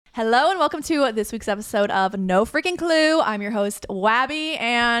Hello and welcome to this week's episode of No Freaking Clue. I'm your host, Wabby,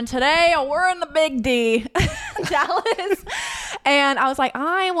 and today we're in the Big D, Dallas. And I was like,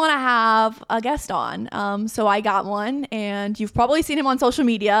 I want to have a guest on. So I got one, and you've probably seen him on social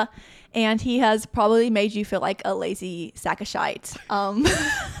media, and he has probably made you feel like a lazy sack of shite.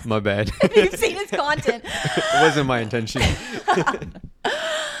 My bad. You've seen his content. It wasn't my intention.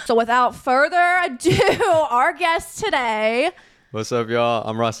 So without further ado, our guest today... What's up, y'all?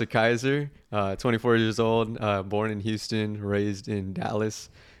 I'm Rasik, Kaiser, 24 years old, born in Houston, raised in Dallas.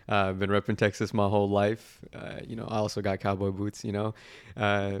 I've been repping Texas my whole life. I also got cowboy boots,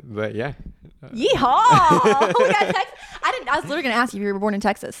 but yeah. Yeehaw! We got Texas. I was literally going to ask you if you were born in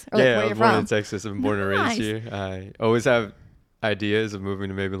Texas. Or Yeah, where I you're was born from. in Texas. I've been born and raised here. I always have ideas of moving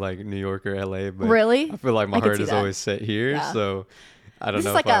to maybe like New York or LA, but Really? I feel like my heart is always set here, Yeah. so I don't This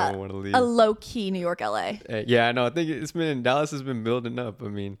know is if like I want to leave. a low-key New York, LA. Yeah, I know. I think Dallas has been building up. I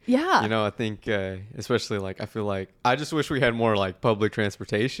mean, Yeah. I think especially I feel like I just wish we had more like public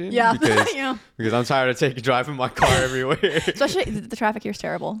transportation. Yeah. Because, Yeah. because I'm tired of driving my car everywhere. Especially the traffic here is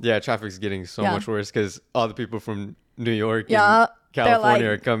terrible. Yeah, traffic's getting so Yeah. much worse because all the people from New York Yeah, and California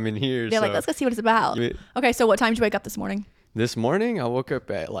like- are coming here. They're so like, let's go see what it's about. Yeah. Okay, so what time did you wake up this morning? This morning I woke up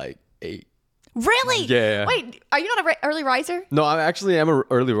at like 8. Really? Yeah. Wait, are you not an early riser? No, I'm an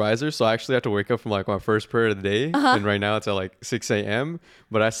early riser, so I actually have to wake up from like my first prayer of the day, and right now it's at like 6 a.m.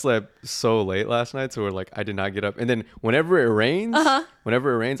 But I slept so late last night, so like I did not get up. And then whenever it rains,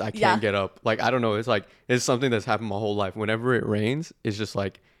 I can't Yeah. get up. Like I don't know, it's something that's happened my whole life. Whenever it rains, it's just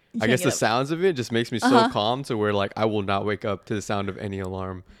like I can't guess get the up. sounds of it just makes me so calm to where like I will not wake up to the sound of any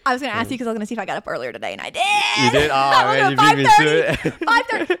alarm. I was going to ask you because I was going to see if I got up earlier today, and I did. You did? Oh, I man, woke you beat me to it.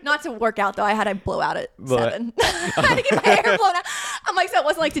 5:30. Not to work out, though. I had a blowout at But- 7. I had to get my hair blown out. I'm like, so it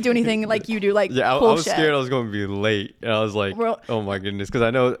wasn't like to do anything like you do, like Yeah, I cool was shit. scared I was going to be late, and I was like, Real- "Oh my goodness!"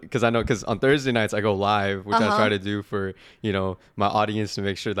 Because on Thursday nights I go live, which I try to do for my audience to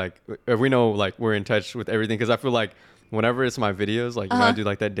make sure like we know like we're in touch with everything. Because I feel like whenever it's my videos, like I do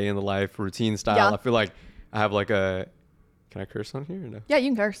like that day in the life routine style. Yeah. I feel like I have like a. Can I curse on here or no? Yeah, you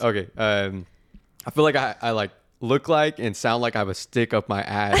can curse. Okay. I feel like I like look like and sound like I have a stick up my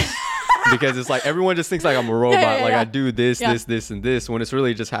ass. Because it's like everyone just thinks like I'm a robot, yeah, like yeah. I do this, Yeah. this, and this, when it's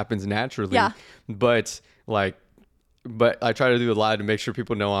really just happens naturally. Yeah. But I try to do a lot to make sure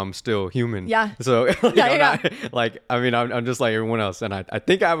people know I'm still human. Yeah. So I'm yeah. not, I'm just like everyone else, and I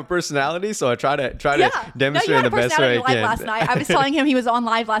think I have a personality, so I try to Yeah. demonstrate no, you had in the a best way I personality can. live last night. I was telling him he was on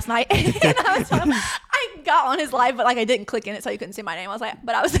live last night, and I was telling him, I got on his live, but like I didn't click in it, so you couldn't see my name. I was like,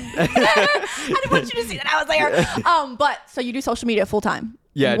 but I was, I didn't want you to see that I was there. But so you do social media full time.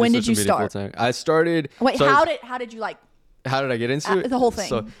 Yeah. I do When did social you media start? full-time. I started. Wait, so I was- how did you like? How did I get into it? The whole thing,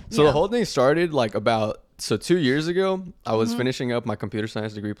 So yeah. the whole thing started like about 2 years ago. I Mm-hmm. was finishing up my computer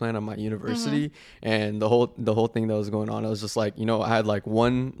science degree plan at my university, and the whole thing that was going on, I was just like, I had like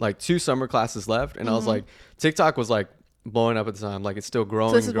 2 summer classes left, and I was like, TikTok was like blowing up at the time, like it's still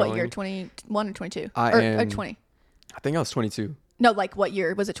growing. So this is growing. what year, 21 or 22? I or am- 20? I think I was 22. No, like what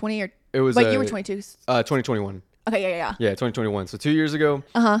year? Was it 20 or? It was. Wait, you were 22. 2021. Okay, yeah. Yeah, 2021. So 2 years ago,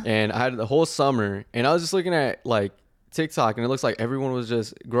 and I had the whole summer, and I was just looking at like TikTok, and it looks like everyone was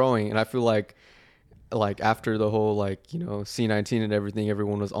just growing, and I feel like after the whole C19 and everything,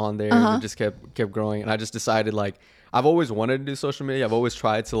 everyone was on there, and it just kept growing, and I just decided like I've always wanted to do social media. I've always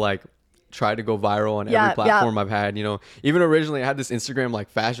tried to go viral on Yeah, every platform I've had, even originally I had this Instagram like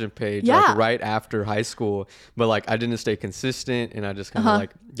fashion page like right after high school, but like I didn't stay consistent, and I just kind of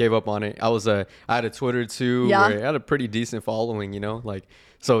like gave up on it. I had a Twitter too, where I had a pretty decent following, like,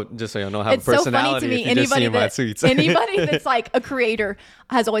 so just so you know, I have It's a so funny personality to me. if you just see my tweets. Anybody that's like a creator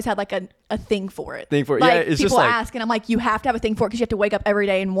has always had like a thing for it. Thing for it. Like, Yeah, it's people just like- ask, and I'm like, you have to have a thing for it because you have to wake up every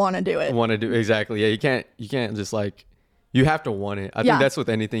day and want to do it. Want to do exactly. Yeah, you can't just like, you have to want it. I Yeah. think that's with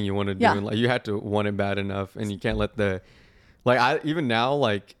anything you want to do. Yeah. And like you have to want it bad enough, and you can't let even now,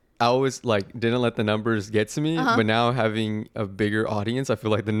 like I always like didn't let the numbers get to me, but now having a bigger audience, I feel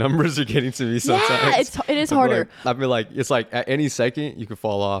like the numbers are getting to me sometimes. Yeah, it is harder. I feel like it's like at any second you could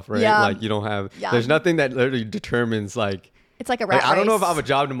fall off, right? Yeah. Like you don't have. Yeah. There's nothing that literally determines like. It's like a rat race. I don't know if I have a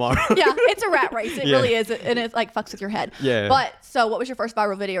job tomorrow. Yeah, it's a rat race. It Yeah. really is, and it like fucks with your head. Yeah. But so, what was your first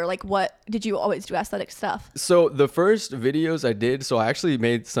viral video? Or like, what did you always do aesthetic stuff? So the first videos I did, so I actually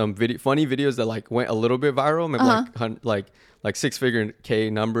made some funny videos that like went a little bit viral, maybe like 6-figure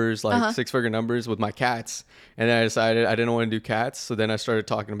K numbers, like 6-figure numbers with my cats. And then I decided I didn't want to do cats. So then I started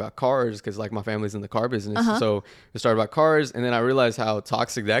talking about cars because like my family's in the car business. So we started about cars, and then I realized how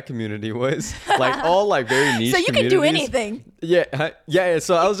toxic that community was. Like all like very niche So you can do communities. anything. Yeah.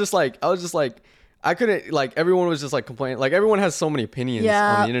 So I was just like, I couldn't, like, everyone was just like complaining. Like, everyone has so many opinions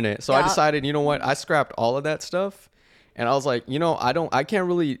on the internet. So I decided, you know what? I scrapped all of that stuff. And I was like, you know, I can't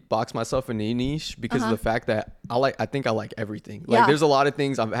really box myself in a niche because of the fact that I think I like everything. Like, there's a lot of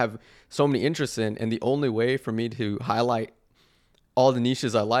things I have so many interests in. And the only way for me to highlight all the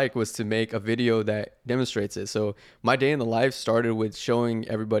niches I like was to make a video that demonstrates it. So my day in the life started with showing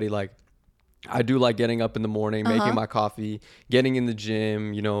everybody, like, I do like getting up in the morning, making my coffee, getting in the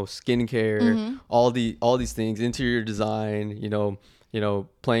gym, you know, skincare, all these things, interior design, you know,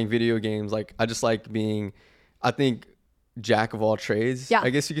 playing video games. Like, I just like being, I think, jack of all trades. I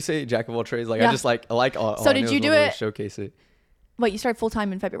guess you could say jack of all trades. Like, I just like, I like all. So did you do it? Showcase it. Wait, you started full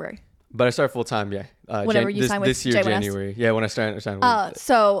time in February? But I started full time, Whenever you signed with this year, January. Yeah, when I started.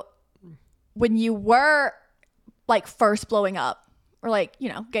 So when you were like first blowing up, or like, you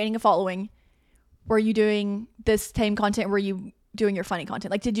know, gaining a following, were you doing this same content? Were you doing your funny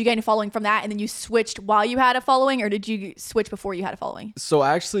content? Like, did you gain a following from that and then you switched while you had a following, or did you switch before you had a following? So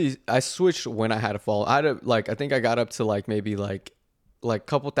actually, I switched when I had a following. I think I got up to like maybe like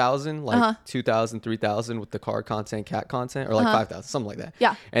couple thousand, like 2,000, 3,000 with the car content, cat content, or like 5,000, something like that.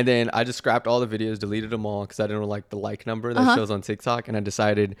 Yeah. And then I just scrapped all the videos, deleted them all because I didn't like the like number that shows on TikTok, and I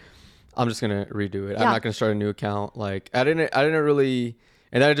decided I'm just gonna redo it. I'm not gonna start a new account. Like, I didn't really,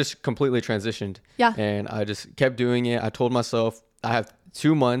 and then I just completely transitioned. Yeah. And I just kept doing it. I told myself I have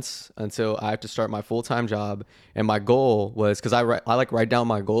 2 months until I have to start my full-time job, and my goal was, because I write down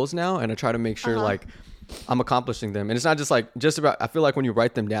my goals now, and I try to make sure like I'm accomplishing them. And it's not just about, I feel like when you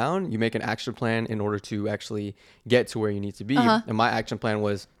write them down, you make an action plan in order to actually get to where you need to be. And my action plan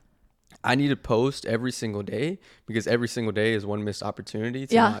was, I need to post every single day, because every single day is one missed opportunity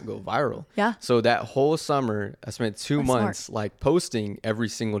to not go viral. Yeah. So that whole summer, I spent 2 months like posting every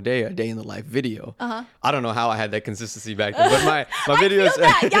single day, a day in the life video. I don't know how I had that consistency back then, but my videos.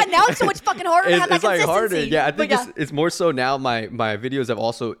 Yeah, now it's so much fucking harder to have that consistency. It's like harder. Yeah, I think it's more so now. My videos have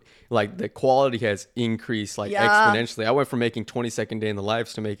also, like, the quality has increased like exponentially. I went from making 20-second day in the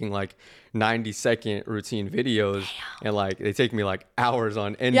lives to making like 90-second routine videos. Damn. And like they take me like hours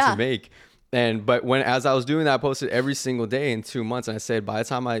on end to make. But as I was doing that, I posted every single day in 2 months, and I said by the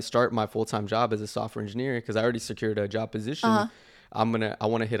time I start my full-time job as a software engineer, because I already secured a job position, I want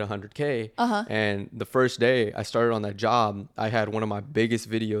to hit 100K. And the first day I started on that job, I had one of my biggest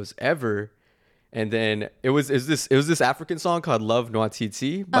videos ever. And then it was this African song called Love Noa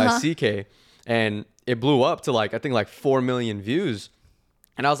Titi by CK, and it blew up to like, I think like 4 million views.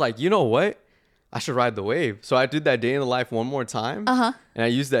 And I was like, you know what? I should ride the wave. So I did that day in the life one more time, and I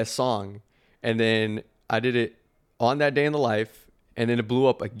used that song, and then I did it on that day in the life, and then it blew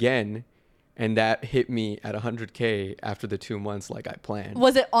up again. And that hit me at 100K after the 2 months, like I planned.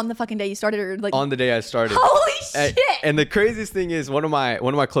 Was it on the fucking day you started, or like on the day I started? Holy shit! And the craziest thing is, one of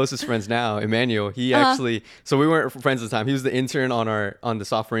my closest friends now, Emmanuel, he actually, so we weren't friends at the time. He was the intern on the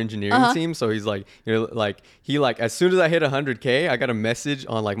software engineering team. So he's like, you know, like he like, as soon as I hit 100K, I got a message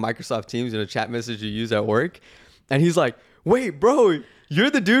on like Microsoft Teams, a chat message you use at work, and he's like, "Wait, bro, you're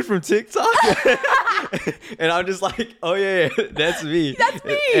the dude from TikTok?" And I'm just like, "Oh yeah, that's me." That's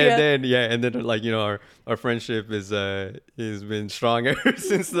me. And then like, you know, our friendship has been strong ever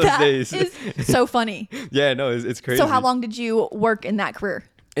since those days. That is so funny. Yeah, no, it's crazy. So how long did you work in that career?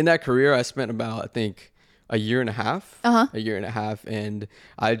 In that career, I spent about, I think, a year and a half. And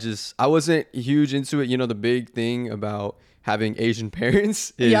I wasn't huge into it. You know, the big thing about having Asian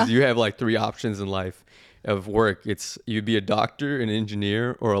parents is you have like 3 options in life of work. It's you'd be a doctor, an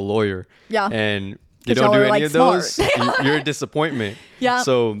engineer, or a lawyer. Yeah. And you don't do any of those, you're a disappointment. Yeah.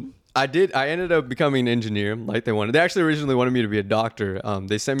 So I ended up becoming an engineer like they wanted. They actually originally wanted me to be a doctor.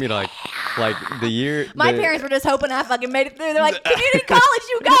 They sent me like the year. My parents were just hoping I fucking made it through. They're like, community college,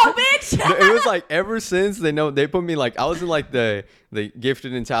 you go, bitch. It was like, ever since they put me like, I was in like the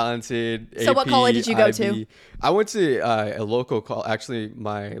gifted and talented. So AP, what college did you go to? I went to a local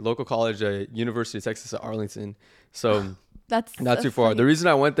my local college, University of Texas at Arlington. So that's not too far. The reason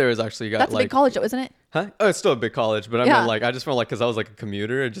I went there is actually that's a big college, though, isn't it? Huh? Oh, it's still a big college, but I mean, like, I just felt like, because I was like a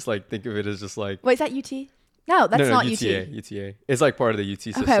commuter, I just like think of it as just like. Wait, is that UT? No, that's not UTA. UT. UTA. It's like part of the UT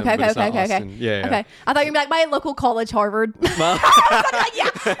system. Okay. Yeah. Okay. I thought you'd be like, my local college, Harvard. Okay.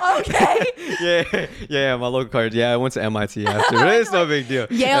 Yeah. My local college. Yeah, I went to MIT after, but it's no big deal.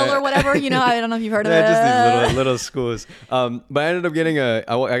 Yale or whatever. You know, I don't know if you've heard of it. Yeah, just these little schools. But I ended up getting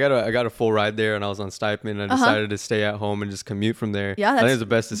I got a full ride there, and I was on stipend. And I decided to stay at home and just commute from there. Yeah, I think it was the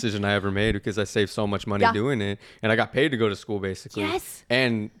best decision I ever made, because I saved so much money doing it, and I got paid to go to school basically,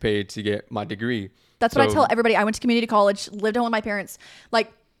 and paid to get my degree. That's what I tell everybody. I went to community college, lived home with my parents.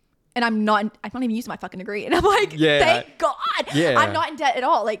 Like, and I'm not even using my fucking degree. And I'm like, thank God. Yeah. I'm not in debt at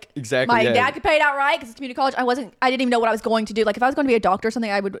all. Like, exactly. my dad could pay it outright because it's community college. I didn't even know what I was going to do. Like, if I was going to be a doctor or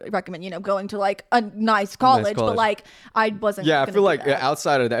something, I would recommend, going to like a nice college. But like, I wasn't. Yeah, I feel like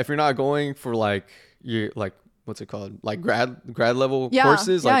outside of that, if you're not going for like, what's it called? Like grad level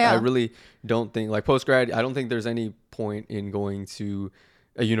courses. Like, I really don't think, like post grad, I don't think there's any point in going to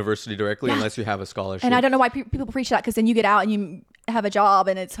a university directly unless you have a scholarship. And I don't know why people preach that, because then you get out and you have a job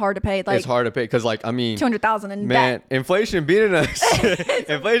and it's hard to pay. Like, it's hard to pay because, like, I mean, $200,000 in debt. Inflation beating us.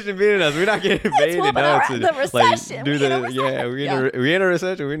 Inflation beating us. We're not getting paid enough to the recession. Like do we in a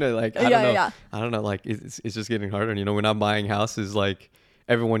recession. We're in like, I don't know. I don't know. Like, it's just getting harder. And, we're not buying houses like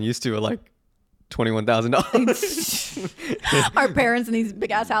everyone used to at like $21,000. Our parents in these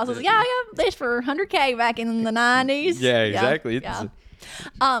big ass houses. Yeah, I got this for $100K back in the 90s. Yeah, exactly.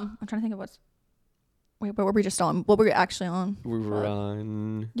 I'm trying to think of what were we just on? What were we actually on? We were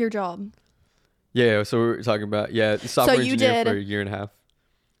on your job. Yeah, so we were talking about software engineer for a year and a half.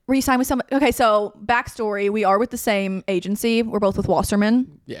 Were you signed with some? Okay, so backstory: we are with the same agency. We're both with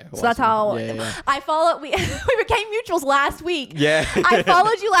Wasserman. Yeah. So that's how I followed. We became mutuals last week. Yeah. I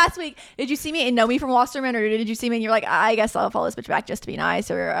followed you last week. Did you see me and know me from Wasserman, or did you see me and you're like, I guess I'll follow this bitch back just to be nice?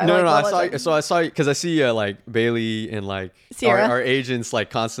 Or no. I saw you because I see like Bailey and like our agents like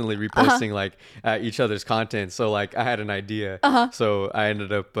constantly reposting like each other's content. So like I had an idea. So I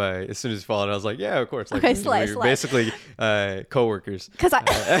ended up as soon as you followed, I was like, yeah, of course. Like, we're basically coworkers. Because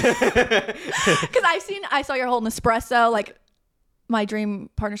I saw your whole Nespresso. Like, my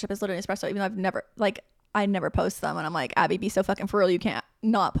dream partnership is literally Nespresso, even though I never post them. And I'm like, Abby, be so fucking for real. You can't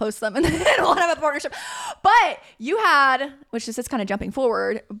not post them and then we'll have a partnership. But you had, which is just kind of jumping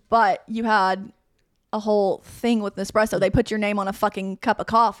forward, but you had a whole thing with Nespresso. They put your name on a fucking cup of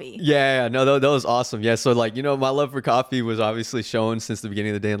coffee. Yeah, no, that was awesome. Yeah, so like, my love for coffee was obviously shown since the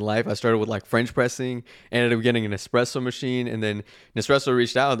beginning of the day in life. I started with like French pressing, ended up getting an espresso machine, and then Nespresso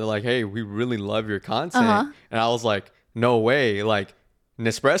reached out and they're like, hey, we really love your content. And I was like, no way, like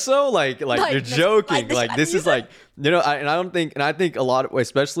Nespresso? Like you're joking. Like this is like, I think a lot of,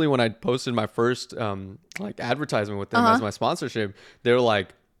 especially when I posted my first like advertisement with them as my sponsorship, they're like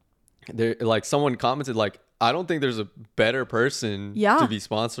someone commented like, I don't think there's a better person to be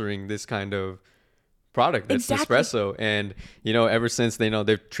sponsoring this kind of product that's Nespresso. And ever since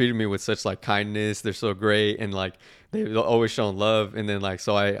they've treated me with such like kindness, they're so great, and like they've always shown love. And then like,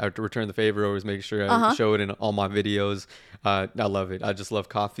 so I return the favor, always make sure I show it in all my videos. I love it. I just love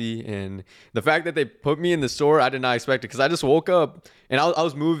coffee, and the fact that they put me in the store, I did not expect it, because I just woke up and I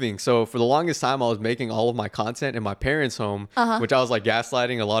was moving. So for the longest time, I was making all of my content in my parents' home, which I was like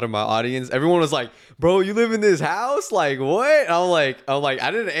gaslighting a lot of my audience. Everyone was like, "Bro, you live in this house? Like what?" And I'm like,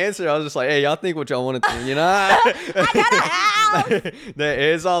 I didn't answer. I was just like, "Hey, y'all think what y'all want to think, I got a house."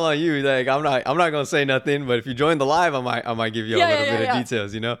 It's all on you. Like I'm not gonna say nothing. But if you join the live, I might give you a little bit of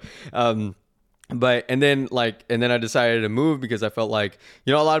details. But and then I decided to move because I felt like,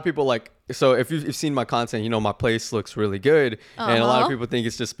 a lot of people like, so if you've seen my content, my place looks really good. And a lot of people think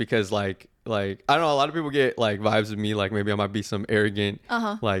it's just because like I don't know, a lot of people get like vibes of me like maybe I might be some arrogant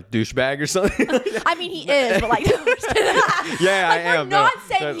like douchebag or something. I mean, he is, but like yeah, like, I am. I'm not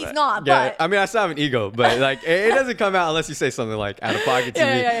saying he's not, but I mean, I still have an ego, but like it doesn't come out unless you say something like out of pocket to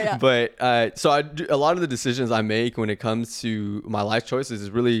me. Yeah. But so I do, a lot of the decisions I make when it comes to my life choices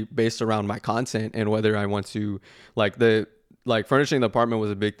is really based around my content and whether I want to like furnishing the apartment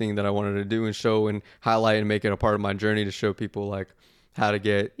was a big thing that I wanted to do and show and highlight and make it a part of my journey to show people like how to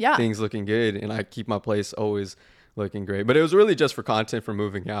get things looking good, and I keep my place always looking great. But it was really just for content, for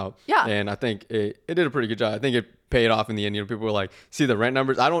moving out. Yeah. And I think it did a pretty good job. I think it paid off in the end. People were like, see the rent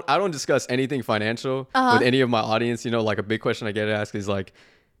numbers. I don't discuss anything financial with any of my audience. Like a big question I get asked is like,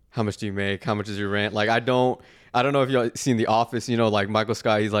 how much do you make? How much is your rent? Like I don't know if y'all seen The Office, like Michael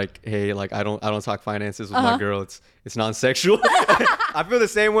Scott, he's like, hey, like I don't talk finances with my girl. It's non-sexual. I feel the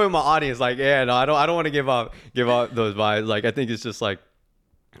same way with my audience. Like, yeah, no, I don't want to give out those vibes. Like, I think it's just like,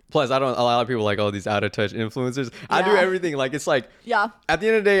 plus a lot of people like all these out of touch influencers. I do everything. Like, it's like, at the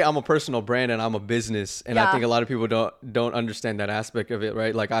end of the day, I'm a personal brand and I'm a business. And I think a lot of people don't understand that aspect of it,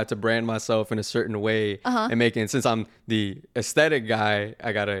 right? Like I have to brand myself in a certain way and make it. And since I'm the aesthetic guy,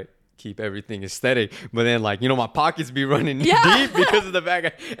 I gotta keep everything aesthetic, but then like my pockets be running deep because of the fact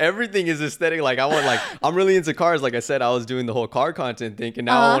that everything is aesthetic. Like I'm really into cars. Like I said, I was doing the whole car content thing, and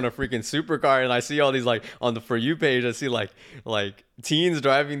now I want a freaking supercar, and I see all these like on the For You page, I see like teens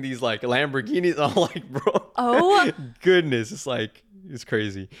driving these like Lamborghinis. I'm like, bro, oh goodness, it's like It's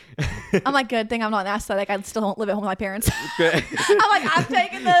crazy. I'm like, good thing I'm not an aesthetic. I still don't live at home with my parents. I'm like, I'm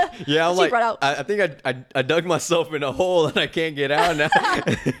taking the I'm like, route out. I think I dug myself in a hole and I can't get out now.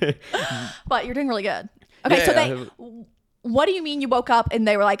 But you're doing really good. Okay, so what do you mean you woke up and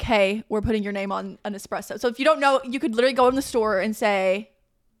they were like, hey, we're putting your name on an espresso? So if you don't know, you could literally go in the store and say,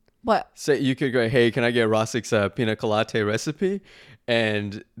 what? Say you could go, hey, can I get Rasik's pina colada recipe?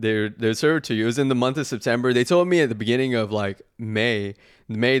 And they're served to you. It was in the month of September. They told me at the beginning of like May,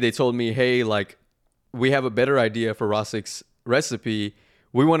 they told me, hey, like we have a better idea for Rasik's recipe.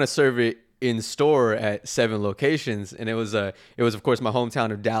 We want to serve it in store at 7 locations. And it was of course my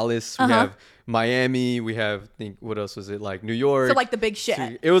hometown of Dallas. We have Miami. We have, what else was it? Like New York. So like the big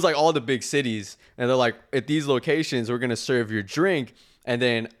shit. It was like all the big cities. And they're like, at these locations, we're going to serve your drink. And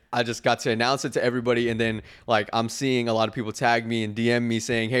then I just got to announce it to everybody. And then like I'm seeing a lot of people tag me and DM me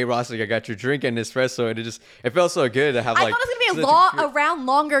saying, hey, Rasik, I got your drink and espresso. And it felt so good to have I like. thought it was going to be around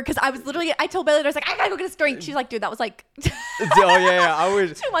longer because I told Bailey, I was like, I got to go get this drink. She's like, dude, that was like. Oh, yeah. I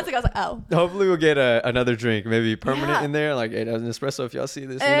was 2 months ago. I was like, oh. Hopefully we'll get another drink, maybe permanent in there. Like, hey, an espresso if y'all see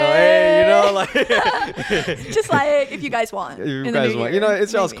this, like. Just like if you guys want. You guys want.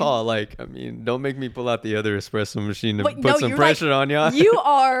 It's y'all's call. Like, I mean, don't make me pull out the other espresso machine to put some pressure on y'all. You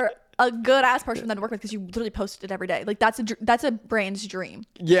are a good ass person to work with because you literally post it every day. Like that's a brand's dream.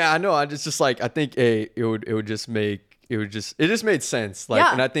 Yeah, I know. I just like I think it just made sense.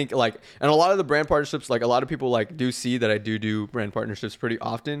 Like, and I think like, and a lot of the brand partnerships, like a lot of people like do see that I do brand partnerships pretty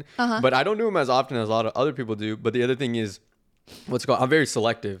often, but I don't do them as often as a lot of other people do. But the other thing is, I'm very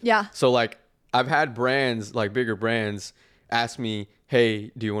selective. Yeah. So like I've had brands, like bigger brands, ask me,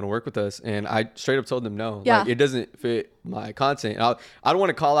 hey, do you want to work with us? And I straight up told them no. Yeah. Like it doesn't fit my content. I don't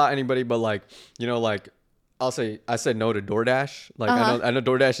want to call out anybody, but like, like I said no to DoorDash. Like I know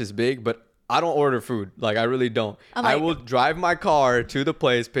DoorDash is big, but I don't order food. Like I really don't. I will drive my car to the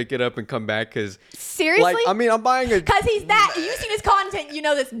place, pick it up, and come back. Cause seriously, like I mean, I'm buying it because he's that. You've seen his content. You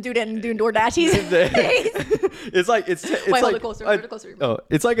know this dude isn't doing DoorDash. It's like hold it closer. Oh,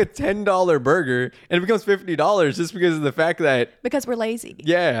 it's like a $10 burger, and it becomes $50 just because of the fact that because we're lazy.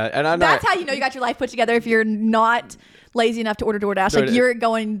 Yeah, and that's how you know you got your life put together. If you're not lazy enough to order DoorDash, like you're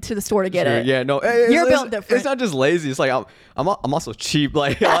going to the store to get it. Yeah, no, you're built different. It's not just lazy. It's like I'm also cheap.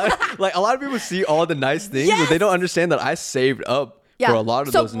 Like like a lot of people see all the nice things, but they don't understand that I saved up for a lot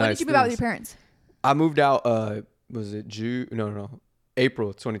of those nice things. So when did you move out with your parents? I moved out. Was it June? No,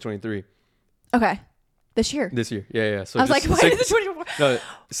 April 2023. Okay, this year. Yeah. So I was like, why is it 2024? No,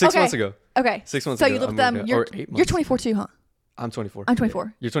 6 months ago. Okay, 6 months ago. So you lived with them. You're 24 too, huh? I'm 24. I'm 24.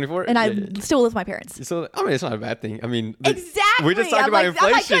 Yeah. You're 24? And I still live with my parents. So, I mean, it's not a bad thing. I mean, exactly. We just talked about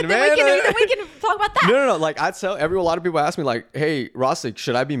inflation, man. We can talk about that. No. Like, I tell a lot of people ask me, like, hey, Rasik,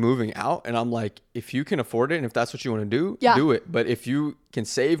 should I be moving out? And I'm like, if you can afford it and if that's what you want to do, do it. But if you can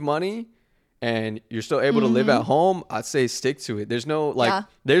save money and you're still able to live at home, I'd say stick to it. There's no,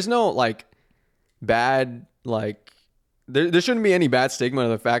 like, bad, like, there shouldn't be any bad stigma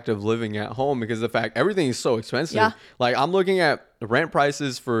of the fact of living at home because of the fact everything is so expensive. Yeah. Like I'm looking at rent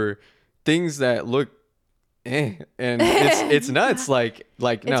prices for things that look and it's nuts. Like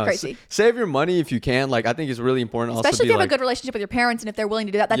it's no, crazy. Save your money if you can. Like I think it's really important. Especially also if you have a good relationship with your parents and if they're willing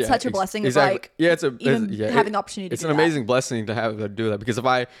to do that, that's such a blessing. Exactly. It's like having the opportunity to do that. It's an amazing blessing to do that because if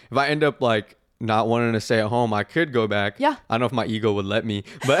I end up like not wanting to stay at home, I could go back. Yeah. I don't know if my ego would let me,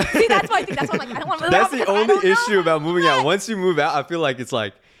 but see, that's why I think that's why I'm like, I don't want to move out. That's the only issue about moving out. Once you move out, I feel like it's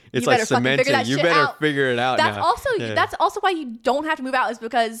like cemented. You better figure it out. That's also why you don't have to move out is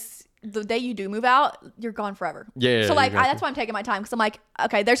because the day you do move out, you're gone forever. Yeah. So like that's why I'm taking my time because I'm like,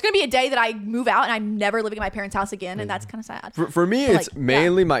 okay, there's gonna be a day that I move out and I'm never living at my parents' house again, and that's kind of sad. For me, it's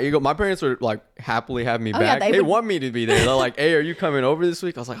mainly my ego. My parents would like happily have me back. They want me to be there. They're like, hey, are you coming over this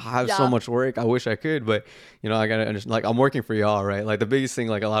week? I was like, I have so much work. I wish I could, but I gotta understand. Like I'm working for y'all, right? Like the biggest thing,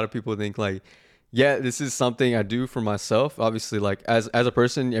 like a lot of people think like, yeah, this is something I do for myself. Obviously, like as a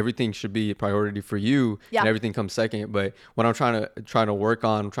person, everything should be a priority for you, and everything comes second. But when I'm trying to work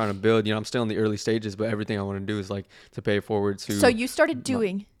on, I'm trying to build. I'm still in the early stages, but everything I want to do is like to pay it forward to. So you started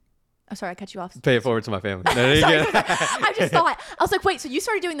doing. Oh, sorry, I cut you off. Pay it forward to my family. Sorry. I just thought I was like, wait. So you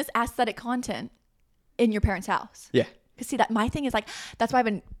started doing this aesthetic content in your parents' house? Yeah. Because see, that my thing is like that's why I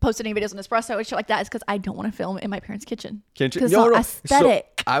haven't posted any videos on espresso and shit like that is because I don't want to film in my parents' kitchen. Because it's not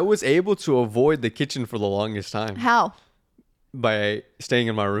aesthetic. So I was able to avoid the kitchen for the longest time. How? By staying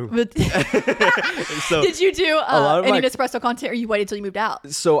in my room. So did you do any espresso content or you waited till you moved out?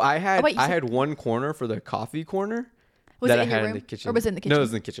 So I had one corner for the coffee corner. Was it in your room? Or was it in the kitchen? No, it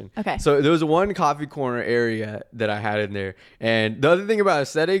was in the kitchen. Okay. So there was one coffee corner area that I had in there. And the other thing about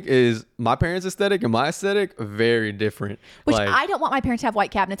aesthetic is my parents' aesthetic and my aesthetic very different. Which I don't want my parents to have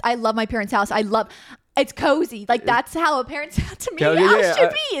white cabinets. I love my parents' house. It's cozy. Like that's how a parent's to me house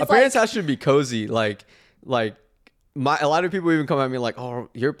should be. A parent's house should be cozy. Like a lot of people even come at me like, oh,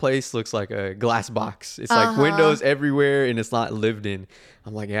 your place looks like a glass box. It's like windows everywhere and it's not lived in.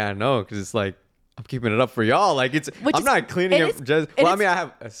 I'm like, yeah, I know, because it's like I'm keeping it up for y'all. Like I'm not cleaning it just. Well, I mean, I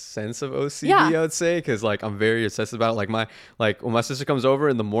have a sense of OCD, I would say, because like I'm very obsessed about it. Like when my sister comes over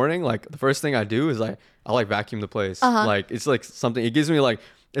in the morning, like the first thing I do is I vacuum the place. Like it's like something. It gives me like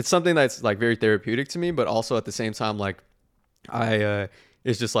it's something that's like very therapeutic to me, but also at the same time like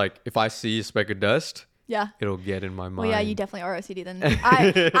it's just like if I see a speck of dust. Yeah, it'll get in my mind. Well, yeah, you definitely are OCD then.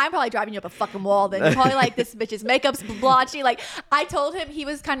 I'm probably driving you up a fucking wall then. You're probably like, this bitch's makeup's blotchy. Like, I told him he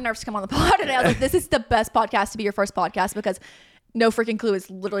was kind of nervous to come on the pod, and I was like, this is the best podcast to be your first podcast because no freaking clue is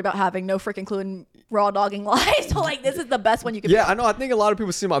literally about having no freaking clue and raw dogging life. So, like, this is the best one you can. Yeah, I know. I think a lot of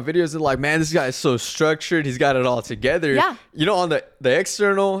people see my videos and like, man, this guy is so structured. He's got it all together. Yeah. You know, on the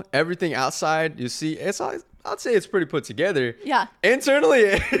external, everything outside, you see, I'd say it's pretty put together. Yeah.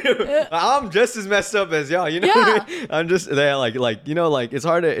 Internally, I'm just as messed up as y'all. You know, what I mean? I'm just there, like you know, like it's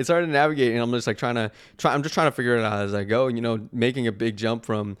hard to navigate, and I'm just like I'm just trying to figure it out as I go. You know, making a big jump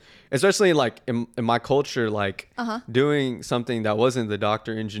from, especially like in my culture, like doing something that wasn't the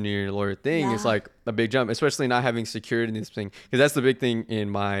doctor, engineer, lawyer thing. It's like a big jump, especially not having security in this thing, because that's the big thing in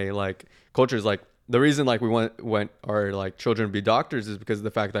my like culture is like. The reason like we want our like children to be doctors is because of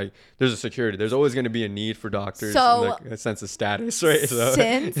the fact that there's a security. There's always going to be a need for doctors, so, like a sense of status, right? So.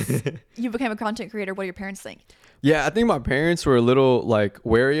 Since you became a content creator, what do your parents think? Yeah, I think my parents were a little like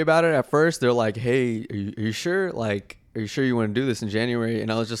wary about it at first. They're like, "Hey, are you sure? Like, are you sure you want to do this in January?"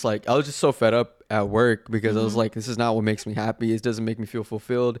 And I was just so fed up at work because I was like, this is not what makes me happy. It doesn't make me feel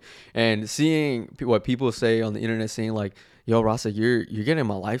fulfilled. And seeing what people say on the internet, saying like, yo, Rasik, you're getting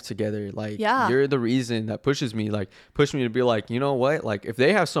my life together. Like, you're the reason that pushes me to be like, you know what? Like, if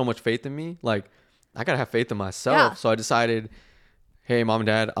they have so much faith in me, like, I gotta have faith in myself. Yeah. So I decided, hey, mom and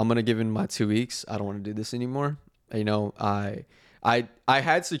dad, I'm gonna give in my 2 weeks. I don't want to do this anymore. You know, I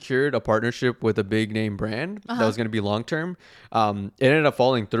had secured a partnership with a big name brand that was going to be long term. It ended up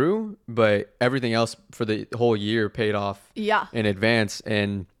falling through, but everything else for the whole year paid off in advance.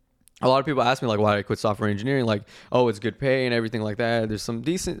 And a lot of people ask me like why I quit software engineering, like, oh, it's good pay and everything like that. There's some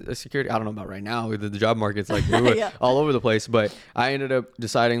decent security. I don't know about right now. The job market's like all over the place. But I ended up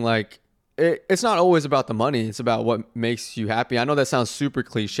deciding like, it's not always about the money. It's about what makes you happy. I know that sounds super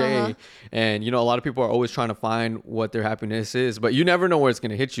cliche, and you know a lot of people are always trying to find what their happiness is, but you never know where it's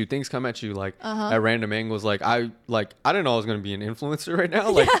gonna hit you. Things come at you like at random angles. Like I didn't know I was gonna be an influencer right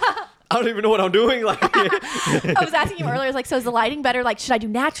now. Like I don't even know what I'm doing. Like I was asking him earlier. I was like, so is the lighting better? Like, should I do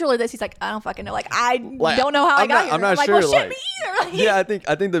natural or this? He's like, I don't fucking know. Like I don't know how I got here. I'm not like, sure. Well, shit, me either. Like, yeah,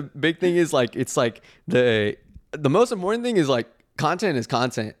 I think the big thing is like it's like the most important thing is like. Content is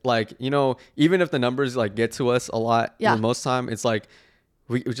content. Like, you know, even if the numbers like get to us a lot, most time it's like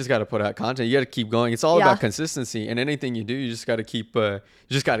we just got to put out content. You got to keep going. It's all about consistency, and anything you do, you just got to keep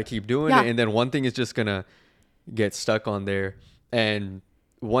doing it. And then one thing is just gonna get stuck on there. And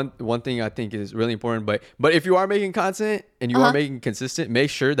one thing I think is really important. But if you are making content and you are making consistent,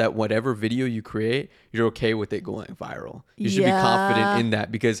 make sure that whatever video you create, you're okay with it going viral. You should be confident in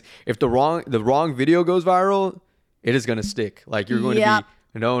that, because if the wrong video goes viral, it is going to stick. Like you're going to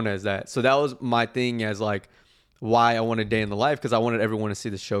be known as that. So that was my thing as like why I wanted Day in the Life, because I wanted everyone to see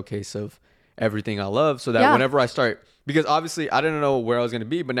the showcase of everything I love, so that whenever I start, because obviously I didn't know where I was going to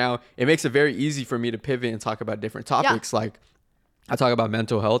be, but now it makes it very easy for me to pivot and talk about different topics. Like I talk about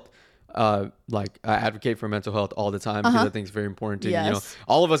mental health. Like I advocate for mental health all the time because I think it's very important to, you know,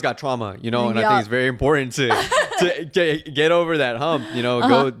 all of us got trauma, you know, and I think it's very important to get over that hump, you know,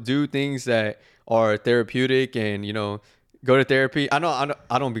 go do things that are therapeutic, and you know, go to therapy. I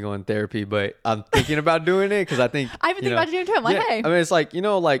don't be going to therapy, but I'm thinking about doing it because I think I've been thinking about doing it too. I'm like, hey, I mean, it's like, you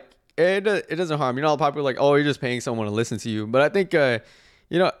know, like it doesn't harm. You know, a lot of people are like, oh, you're just paying someone to listen to you, but I think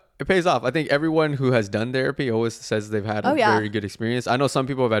you know, it pays off. I think everyone who has done therapy always says they've had a very good experience. I know some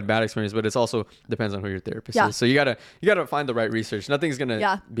people have had bad experience, but it's also depends on who your therapist is. So you gotta find the right research. Nothing's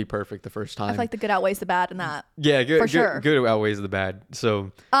gonna be perfect the first time. I feel like the good outweighs the bad in that. Yeah, good outweighs the bad.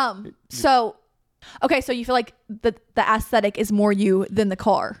 So okay, so you feel like the aesthetic is more you than the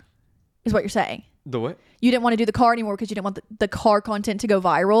car, is what you're saying? The what? You didn't want to do the car anymore because you didn't want the car content to go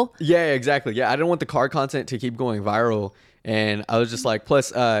viral? Yeah, exactly. Yeah, I didn't want the car content to keep going viral. And I was just like,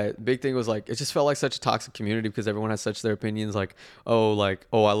 plus, big thing was like, it just felt like such a toxic community because everyone has such their opinions. Like, oh, I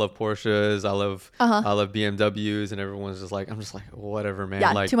love Porsches, I love BMWs, and everyone's just like, I'm just like, whatever, man.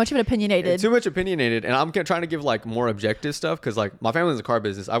 Yeah, like too much of an opinionated. Too much opinionated, and I'm trying to give like more objective stuff because like my family's in the car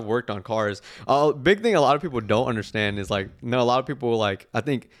business. I've worked on cars. Big thing a lot of people don't understand is like, no, a lot of people like, I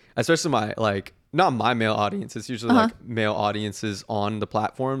think, especially my like. Not my male audience. It's usually like male audiences on the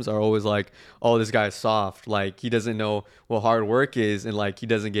platforms are always like, oh, this guy's soft. Like he doesn't know what hard work is. And like, he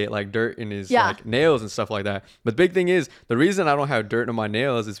doesn't get like dirt in his like nails and stuff like that. But the big thing is the reason I don't have dirt in my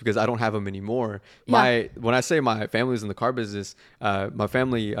nails is because I don't have them anymore. When I say my family's in the car business, my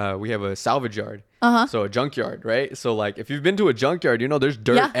family, we have a salvage yard. So a junkyard, right? So like if you've been to a junkyard, you know, there's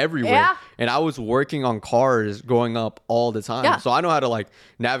dirt everywhere. Yeah. And I was working on cars growing up all the time. Yeah. So I know how to like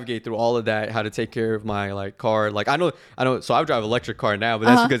navigate through all of that, how to take care of my like car. Like I know, so I drive an electric car now, but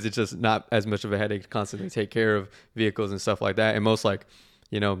that's because it's just not as much of a headache to constantly take care of vehicles and stuff like that. And most like,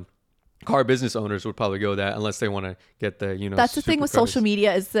 you know, car business owners would probably go that unless they want to get the, you know, that's the thing with social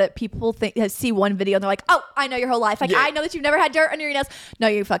media is that people see one video and they're like, oh, I know your whole life. Like, I know that you've never had dirt under your nails. No,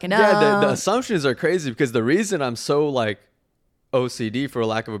 you fucking know. Yeah, the assumptions are crazy because the reason I'm so like OCD, for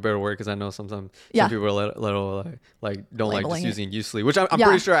lack of a better word, because I know sometimes some people are a little like don't like just using it usely, which I'm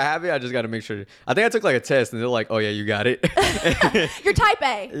pretty sure I have it. I just got to make sure. I think I took like a test and they're like, oh yeah, you got it. You're type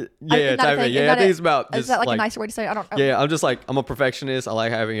A. Yeah, type A. Yeah, I think it's about. Is that like a nicer way to say it? I don't know. Yeah, I'm just like, I'm a perfectionist. I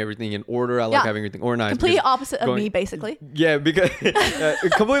like having everything in order. I like having everything organized. Completely opposite of me, basically. Yeah, because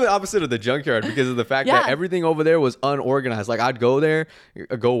completely opposite of the junkyard because of the fact that everything over there was unorganized. Like I'd go there,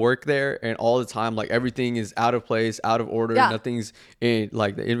 go work there, and all the time like everything is out of place, out of order. Nothing's in,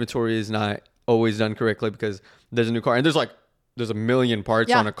 like the inventory is not always done correctly because there's a new car and there's a million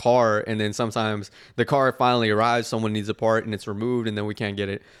parts on a car, and then sometimes the car finally arrives, someone needs a part and it's removed, and then we can't get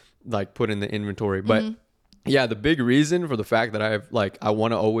it like put in the inventory. But yeah, the big reason for the fact that I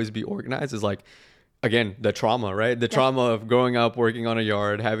want to always be organized is like, again, the trauma, right? The trauma of growing up, working on a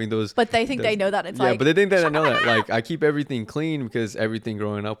yard, having those. But they think they know that. It's like. Yeah, but they think that I know that. Like, I keep everything clean because everything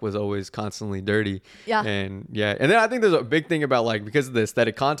growing up was always constantly dirty. Yeah. And then I think there's a big thing about like, because of the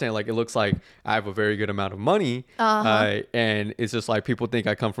aesthetic content, like it looks like I have a very good amount of money. And it's just like people think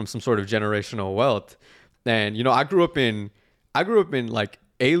I come from some sort of generational wealth. And, you know, I grew up in like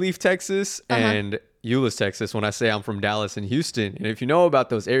Alief, Texas and Euless, Texas, when I say I'm from Dallas and Houston. And if you know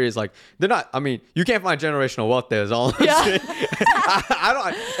about those areas, like they're not, I mean, you can't find generational wealth there is all I'm saying. I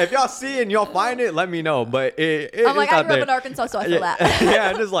don't, if y'all see it and y'all find it, let me know. But I'm like, I grew up in Arkansas, so I feel that.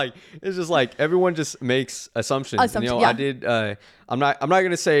 Yeah, it's just like everyone just makes assumptions. You know, I did, I'm not going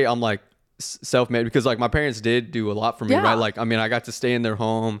to say I'm like self-made because like my parents did do a lot for me, right? Like, I mean, I got to stay in their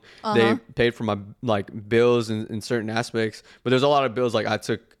home. They paid for my like bills in certain aspects, but there's a lot of bills like I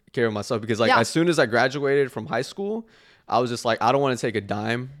took care of myself because like as soon as I graduated from high school, I was just like, I don't want to take a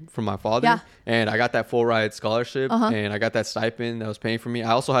dime from my father, and I got that full ride scholarship, and I got that stipend that was paying for me.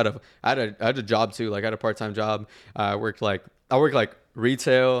 I also had a job too, like I had a part-time job. I worked like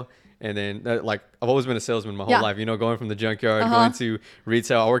retail, and then like I've always been a salesman my whole life, you know, going from the junkyard going to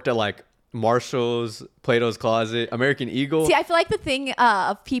retail. I worked at like Marshall's, Plato's Closet, American Eagle. See, I feel like the thing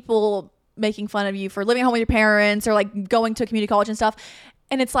of people making fun of you for living at home with your parents or like going to a community college and stuff,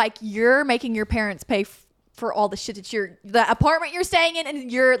 and it's like you're making your parents pay for all the shit that the apartment you're staying in, and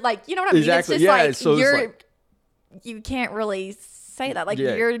you're like, you know what I mean? Exactly. It's just like so you can't really say that. Like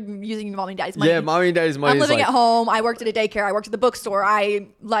you're using mommy and daddy's money. Yeah, mommy and daddy's money. I'm living at home. I worked at a daycare. I worked at the bookstore. I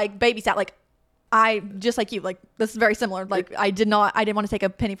like babysat. Like I just like you. Like this is very similar. Like I didn't want to take a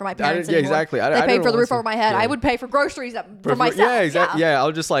penny from my parents. Yeah, exactly. They paid for the roof over my head. I would pay for groceries for myself. Yeah, exactly. Yeah, I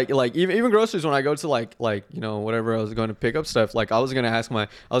was just like even groceries when I go to like you know whatever I was going to pick up stuff. Like I was gonna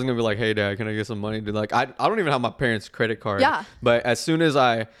be like, hey dad, can I get some money? To like I don't even have my parents' credit card. Yeah. But as soon as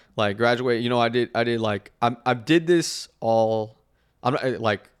I like graduate, you know, I did like I did this all. I'm not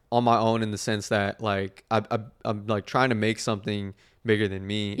like on my own in the sense that like I'm like trying to make something bigger than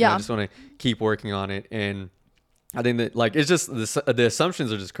me. Yeah. And I just want to keep working on it. And I think that like it's just the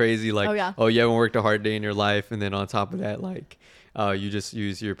assumptions are just crazy. Like, oh, you haven't worked a hard day in your life, and then on top of that, like you just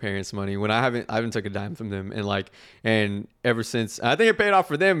use your parents' money. When I haven't took a dime from them, and ever since I think it paid off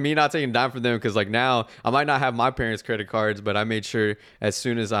for them. Me not taking a dime from them because like now I might not have my parents' credit cards, but I made sure as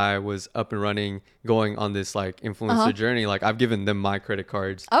soon as I was up and running, going on this like influencer journey, like I've given them my credit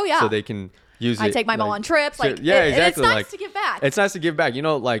cards. Oh yeah, so they can. I take my mom on trips. Like, yeah, exactly. It's nice to give back. It's nice to give back. You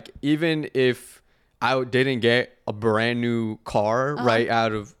know, like even if I didn't get a brand new car right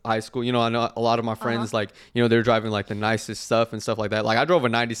out of high school, you know, I know a lot of my friends, like, you know, they're driving like the nicest stuff and stuff like that. Like I drove a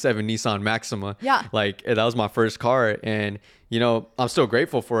 97 Nissan Maxima. Yeah. Like that was my first car. And, you know, I'm still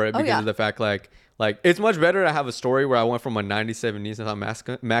grateful for it because of the fact like like it's much better to have a story where I went from a 97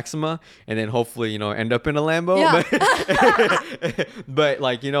 Nissan Maxima and then hopefully, you know, end up in a Lambo. Yeah. But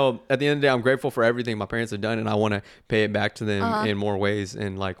like, you know, at the end of the day, I'm grateful for everything my parents have done, and I want to pay it back to them in more ways.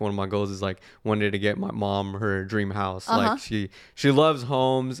 And like one of my goals is like one day to get my mom her dream house. Like she loves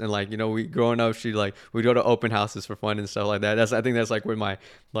homes, and like, you know, we growing up, she like we go to open houses for fun and stuff like that. I think that's like where my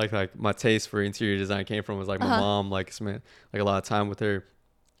like my taste for interior design came from, was like my mom like spent like a lot of time with her.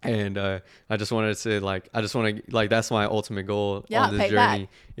 And I just wanted to that's my ultimate goal on this journey,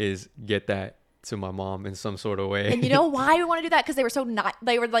 is get that to my mom in some sort of way. And you know why we want to do that? Because they were so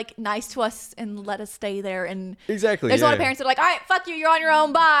they were like nice to us and let us stay there. And exactly, there's a lot of parents that are like, all right, fuck you, you're on your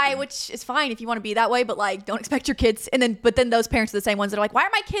own, bye. Which is fine if you want to be that way, but like don't expect your kids. But then those parents are the same ones that are like, why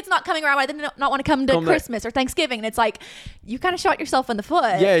are my kids not coming around? Why do they not want to come to Christmas or Thanksgiving? And it's like, you kind of shot yourself in the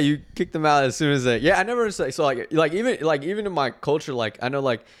foot. Yeah, you kick them out as soon as I never say so. Like even in my culture, like I know,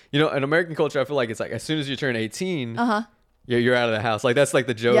 like, you know, in American culture, I feel like it's like as soon as you turn 18. You're out of the house. Like that's like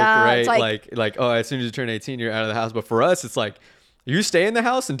the joke, right? Like oh, as soon as you turn 18, you're out of the house. But for us, it's like you stay in the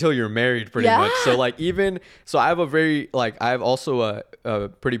house until you're married, pretty much. So like I have also a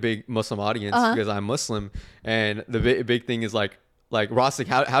pretty big Muslim audience because I'm Muslim, and the big thing is like Rasik,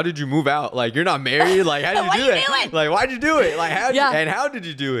 how did you move out? Like you're not married. Like how did you do it? Like why'd you do it? Like how did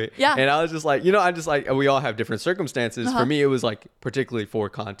you do it? Yeah. And I was just like, you know, I just like we all have different circumstances. For me, it was like particularly for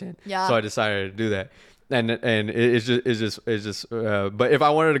content. Yeah. So I decided to do that. And it's just but if I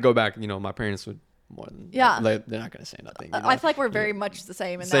wanted to go back, you know, my parents would more than like, they're not gonna say nothing. You know? I feel like we're very much the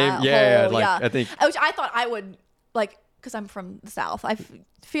same in that I think, which I thought I would like, because I'm from the South. I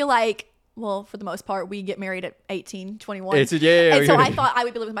feel like, well, for the most part, we get married at 18, 21. And so I thought I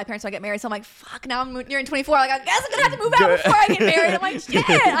would be living with my parents when I get married. So I'm like, fuck, now I'm nearing 24. Like, I guess I'm gonna have to move out before I get married. I'm like, shit.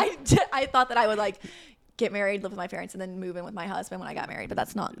 I thought that I would like get married, live with my parents, and then move in with my husband when I got married. But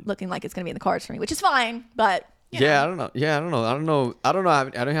that's not looking like it's going to be in the cards for me, which is fine. But I don't know. I don't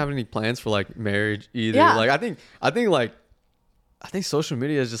have any plans for like marriage either. Yeah. Like I think social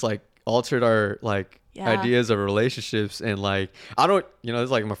media has just like altered our like ideas of relationships, and like I don't, you know,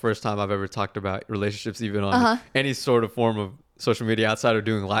 it's like my first time I've ever talked about relationships even on any sort of form of social media outside of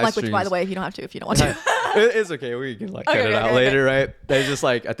doing live streams. Which, by the way, if you don't have to, if you don't want to. It's okay. We can like cut it out later, right? It's just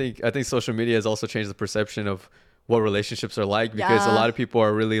like I think social media has also changed the perception of what relationships are like, because a lot of people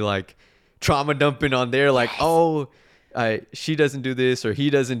are really like trauma dumping on there, like, oh, she doesn't do this or he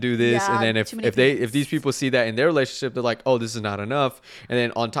doesn't do this, and then if these people see that in their relationship, they're like, oh, this is not enough. And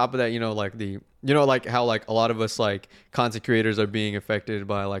then on top of that, you know, like like how like a lot of us like content creators are being affected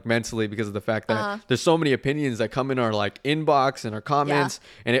by like mentally because of the fact that there's so many opinions that come in our like inbox and our comments,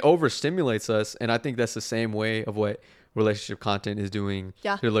 and it overstimulates us. And I think that's the same way of what relationship content is doing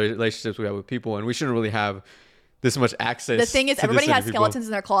to the relationships we have with people, and we shouldn't really have this much access. The thing is, everybody has skeletons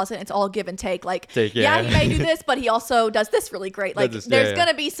in their closet. It's all give and take. Like, he may do this, but he also does this really great. Like, there's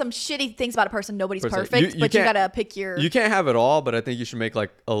gonna be some shitty things about a person. Nobody's perfect, but you gotta pick your. You can't have it all, but I think you should make like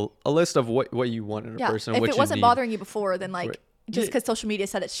a list of what you want in a person. If it wasn't bothering you before, then like just because social media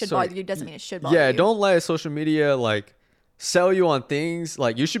said it should bother you doesn't mean it should bother you. Yeah, don't let social media like sell you on things.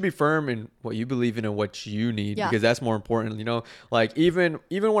 Like, you should be firm in what you believe in and what you need, because that's more important, you know. Like, even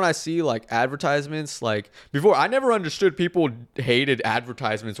when I see like advertisements, like before I never understood people hated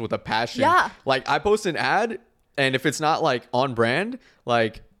advertisements with a passion. Like, I post an ad, and if it's not like on brand,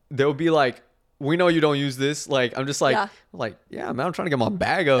 like they'll be like, we know you don't use this. Like, I'm just like, man, I'm trying to get my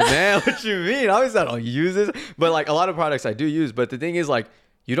bag up, man. What you mean? Obviously I don't use this, but like a lot of products I do use. But the thing is, like,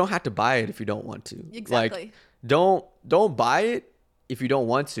 you don't have to buy it if you don't want to. Exactly. Like, don't buy it if you don't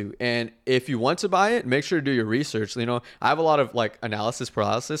want to. And if you want to buy it, make sure to do your research. You know, I have a lot of like analysis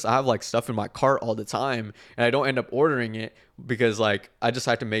paralysis. I have like stuff in my cart all the time, and I don't end up ordering it because like I just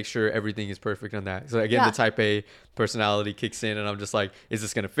have to make sure everything is perfect on that. So again, the type A personality kicks in, and I'm just like, is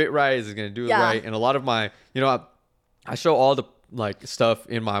this gonna fit right? Is it gonna do it right? And a lot of my, you know, I show all the like stuff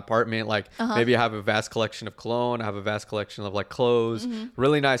in my apartment. Like maybe I have a vast collection of cologne, I have a vast collection of like clothes,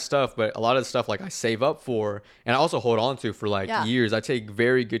 really nice stuff. But a lot of the stuff like I save up for, and I also hold on to for like years. I take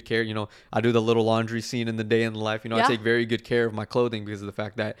very good care. You know, I do the little laundry scene in the day in the life. You know, I take very good care of my clothing because of the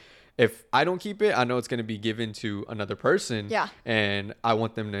fact that if I don't keep it, I know it's going to be given to another person. And I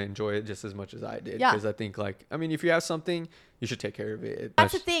want them to enjoy it just as much as I did. Because I think, like, I mean, if you have something, you should take care of it.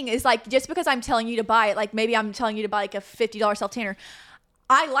 That's the thing, is like, just because I'm telling you to buy it, like maybe I'm telling you to buy like a $50 self-tanner.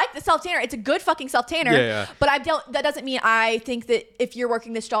 I like the self-tanner. It's a good fucking self-tanner. But that doesn't mean I think that if you're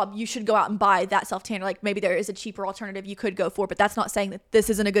working this job, you should go out and buy that self-tanner. Like, maybe there is a cheaper alternative you could go for, but that's not saying that this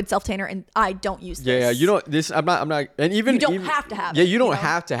isn't a good self-tanner and I don't use this. You don't, this, I'm not, and even, you don't have to have it. You don't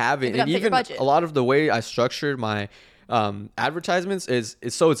have to have it. And even a lot of the way I structured my advertisements is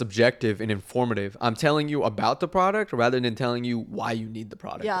so it's objective and informative. I'm telling you about the product rather than telling you why you need the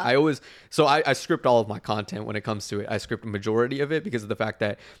product. Yeah. I script all of my content when it comes to it. I script a majority of it because of the fact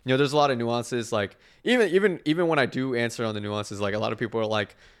that, there's a lot of nuances. Like even when I do answer on the nuances, like a lot of people are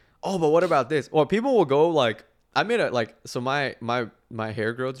like, oh, but what about this? Or people will go like, I made it like, so my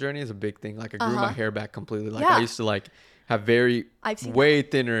hair growth journey is a big thing. Like I grew my hair back completely. Like I used to like have way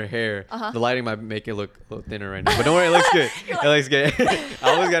thinner hair. The lighting might make it look a little thinner right now, but don't worry, it looks good. It looks good.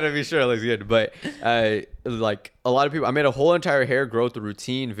 I always gotta be sure it looks good. But like a lot of people, I made a whole entire hair growth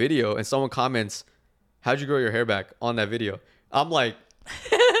routine video, and someone comments, "How'd you grow your hair back?" on that video. I'm like,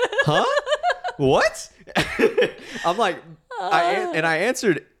 huh? What? I'm like, I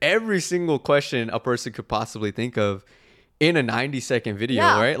answered every single question a person could possibly think of in a 90-second video,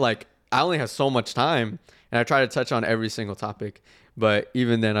 right? Like I only have so much time. And I try to touch on every single topic. But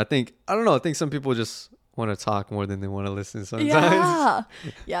even then, I think some people just want to talk more than they want to listen sometimes. Yeah.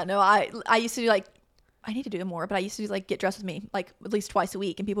 Yeah, no, I used to do like, I need to do it more, but I used to do like get dressed with me like at least twice a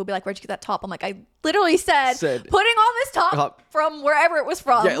week. And people would be like, where'd you get that top? I'm like, I literally said putting on this top from wherever it was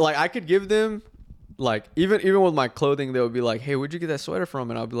from. Yeah, like I could give them like, even with my clothing, they would be like, hey, where'd you get that sweater from?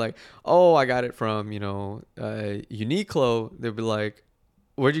 And I'll be like, oh, I got it from, Uniqlo. They'd be like,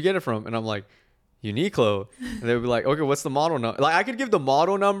 where'd you get it from? And I'm like, Uniqlo. And they would be like, okay, what's the model number? Like I could give the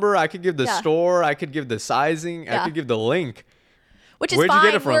model number, I could give the store, I could give the sizing, I could give the link. Which is Where'd fine.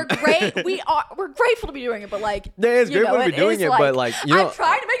 You get it from? We're great. We're grateful to be doing it, but like, yeah, it's grateful to be doing it, but like, I'm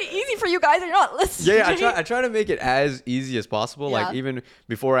trying to make it easy for you guys, and you're not listening. Yeah, I try to make it as easy as possible. Yeah. Like even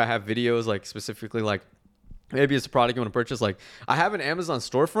before I have videos, like specifically, like maybe it's a product you want to purchase. Like I have an Amazon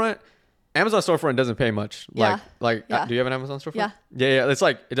storefront. Amazon storefront doesn't pay much. Do you have an Amazon storefront? Yeah. It's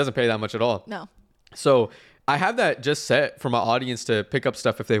like it doesn't pay that much at all. No. So I have that just set for my audience to pick up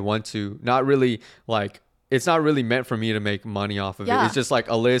stuff if they want to. Not really like, it's not really meant for me to make money off of it. It's just like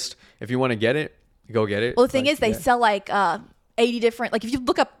a list. If you want to get it, go get it. Well, the thing is they sell like 80 different, like if you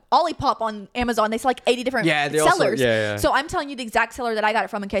look up Olipop on Amazon, they sell like 80 different sellers. So I'm telling you the exact seller that I got it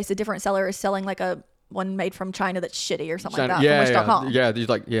from in case a different seller is selling like a one made from China that's shitty or something like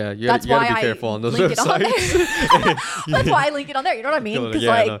that. That's why be careful on those websites. That's why I link it on there. You know what I mean?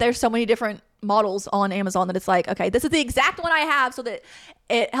 Because there's so many different models on Amazon that it's like, okay, this is the exact one I have, so that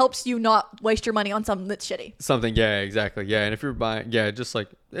it helps you not waste your money on something that's shitty. Exactly. And if you're buying, just like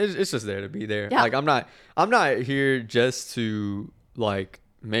it's just there to be there. Like I'm not here just to like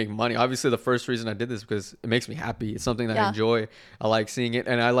make money. Obviously the first reason I did this because it makes me happy. It's something that I enjoy. I like seeing it,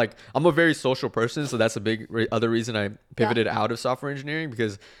 and I'm a very social person, so that's a big other reason I pivoted out of software engineering,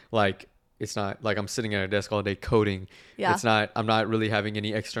 because like it's not like I'm sitting at a desk all day coding. I'm not really having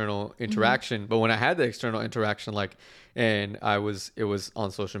any external interaction. But when I had the external interaction, it was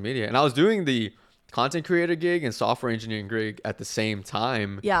on social media, and I was doing the content creator gig and software engineering gig at the same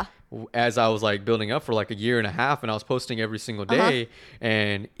time. As I was like building up for like a year and a half, and I was posting every single day.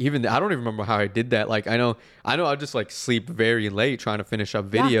 And even I don't even remember how I did that. Like I know I just like sleep very late trying to finish up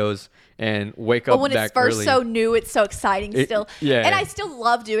videos and wake up when it's first early. So new, it's so exciting still. And I still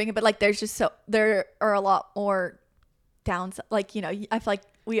love doing it, but like there are a lot more downs. Like, I feel like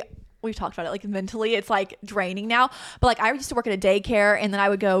we've talked about it, like mentally it's like draining now. But like I used to work at a daycare, and then I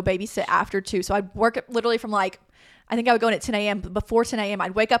would go babysit after 2. So I'd work literally from like, I think I would go in at 10 a.m. But before 10 a.m.,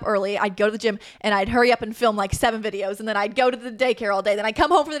 I'd wake up early. I'd go to the gym, and I'd hurry up and film like 7 videos. And then I'd go to the daycare all day. Then I'd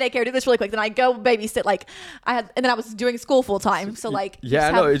come home from the daycare, do this really quick. Then I'd go babysit. And then I was doing school full time. So like,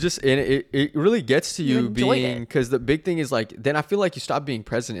 it really gets to you being, because the big thing is like, then I feel like you stop being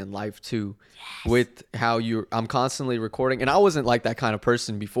present in life too. With how I'm constantly recording. And I wasn't like that kind of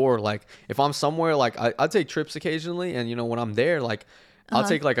person before. Like if I'm somewhere, like I take trips occasionally, and when I'm there, like I'll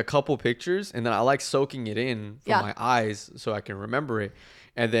take like a couple pictures, and then I like soaking it in from my eyes so I can remember it.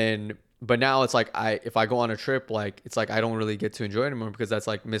 And then, but now it's like if I go on a trip, like it's like I don't really get to enjoy it anymore, because that's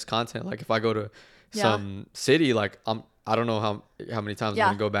like missed content. Like if I go to some city, like I don't know how many times I'm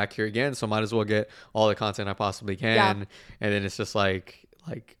gonna go back here again, so might as well get all the content I possibly can. And then it's just like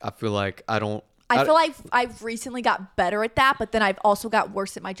I feel like I feel like I've recently got better at that, but then I've also got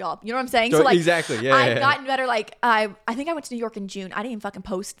worse at my job. You know what I'm saying? So like, exactly. I've gotten better. Like I think I went to New York in June. I didn't even fucking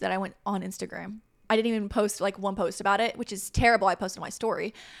post that I went on Instagram. I didn't even post like one post about it, which is terrible. I posted my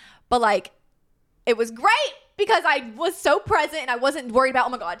story, but like it was great because I was so present and I wasn't worried about, oh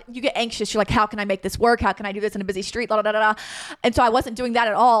my God, you get anxious. You're like, how can I make this work? How can I do this in a busy street? Da, da, da, da. And so I wasn't doing that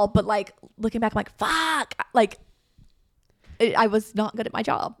at all. But like looking back, I'm like, fuck, like, I was not good at my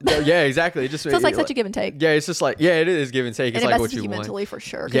job. Exactly. It just so it's like such a give and take. Yeah, it's just like, it is give and take. It's and like what you mentally want for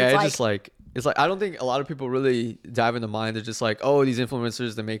sure. Yeah, it's like, it's like I don't think a lot of people really dive into mind. They're just like, oh, these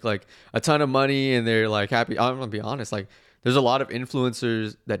influencers, they make like a ton of money and they're like happy. I'm gonna be honest, like there's a lot of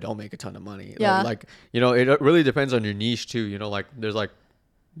influencers that don't make a ton of money. Yeah. Like, you know, it really depends on your niche too. You know, like there's like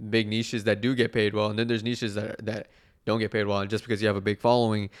big niches that do get paid well, and then there's niches that don't get paid well. And just because you have a big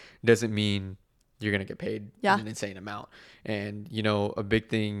following doesn't mean you're gonna get paid an insane amount. And you know, a big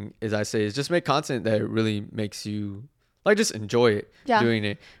thing is I say is just make content that really makes you like just enjoy it doing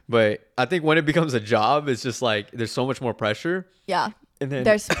it. But I think when it becomes a job, it's just like there's so much more pressure. Yeah. And then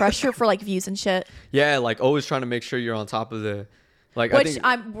there's pressure for like views and shit. Yeah, like always trying to make sure you're on top of the like. Which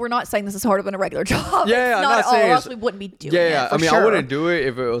we're not saying this is harder than a regular job. Yeah, it's not at all. Or else we wouldn't be doing it. Yeah, I mean, I wouldn't do it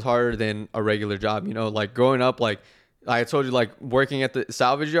if it was harder than a regular job. You know, like growing up, like I told you, like working at the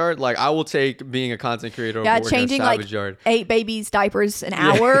salvage yard, like I will take being a content creator over working changing at a salvage yard. 8 babies' diapers an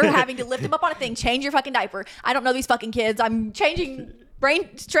hour, having to lift them up on a thing, change your fucking diaper. I don't know these fucking kids. I'm changing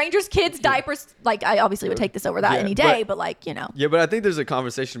strangers' kids' diapers. Like I obviously would take this over that any day, but like, you know. Yeah, but I think there's a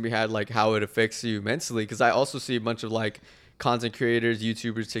conversation we had, like how it affects you mentally, because I also see a bunch of like content creators,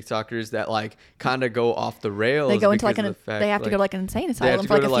 YouTubers, TikTokers that like kind of go off the rails. They go into like they have to go to like an insane asylum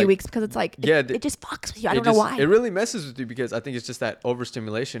for like a few weeks because it's like it just fucks with you. I don't know why. It really messes with you because I think it's just that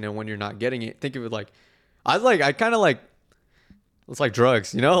overstimulation, and when you're not getting it, think of it like I kind of like it's like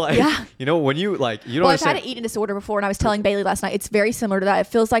drugs, you know, like you know when you like you don't. Well, I've had an eating disorder before, and I was telling Bailey last night. It's very similar to that. It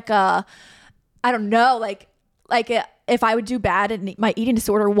feels like I don't know, like if I would do bad in my eating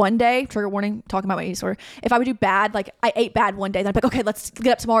disorder one day, trigger warning, talking about my eating disorder. If I would do bad, like I ate bad one day, then I'd be like, okay, let's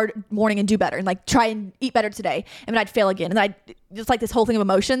get up tomorrow morning and do better and like try and eat better today. And then I'd fail again. And then I'd just like this whole thing of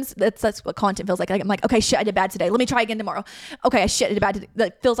emotions. That's what content feels like. I'm like, okay, shit, I did bad today. Let me try again tomorrow. Okay, I did bad today.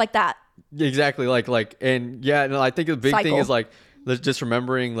 That feels like that. Exactly. And yeah, no, I think the big thing is like, just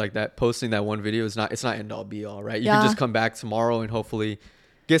remembering like that posting that one video it's not end all be all, right? You can just come back tomorrow and hopefully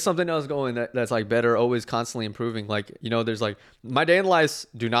get something else going that's like better, always constantly improving. Like, you know, there's like my day in lives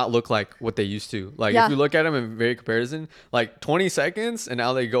do not look like what they used to. Like if you look at them in very comparison, like 20 seconds and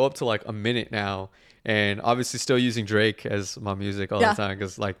now they go up to like a minute now. And obviously still using Drake as my music all the time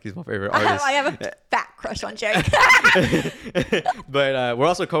because like he's my favorite artist. I have a fat crush on Drake. But we're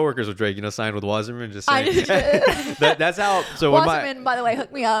also coworkers with Drake, you know, signed with Wasserman. Just saying. That's how. So Wasserman, by the way,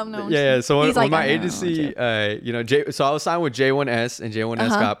 hooked me up. No, so when my agency, you know, so I was signed with J1S, and J1S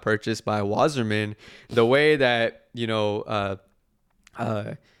got purchased by Wasserman. The way that you know,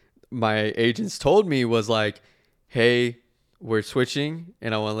 my agents told me was like, "Hey, we're switching,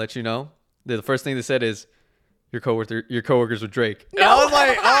 and I want to let you know." The first thing they said is, your coworkers with Drake. And I was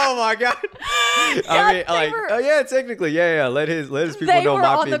like, oh my god. I mean, like, technically, let his people know. They were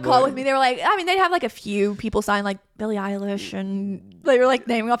on the call with me. They were like, I mean, they'd have like a few people sign, like Billie Eilish, and they were like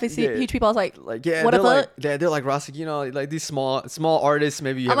naming off these huge people. I was like what the fuck? They're like Rasik, you know, like these small artists.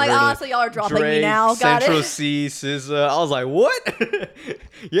 Maybe you. I'm like, so y'all are dropping Drake, me now. Got Central it. C, SZA. I was like, what?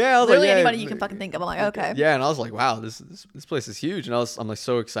 I was really like, anybody you can fucking think of. I'm like, okay. Yeah, and I was like, wow, this place is huge, and I'm like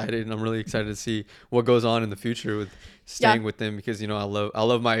so excited, and I'm really excited to see what goes on in the future with staying with them, because you know I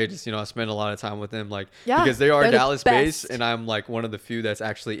love my agents. You know, I spend a lot of time with them, like because they are Dallas based, and I'm like one of the few that's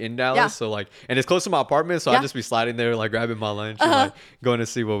actually in Dallas. So like, and it's close to my apartment, so I just be sliding there, like grabbing my lunch and like going to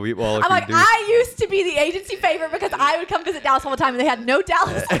see what we all I'm like, do. I used to be the agency favorite because I would come visit Dallas all the time, and they had no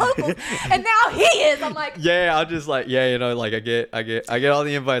Dallas locals, and now he is. I'm like, I'm just like, you know, like I get all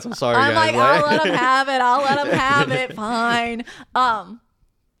the invites. I'm sorry, I'm guys. like, I'll let him have it. I'll let him have it. Fine.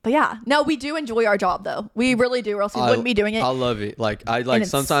 But yeah, no, we do enjoy our job though. We really do, or else we wouldn't be doing it. I love it. Like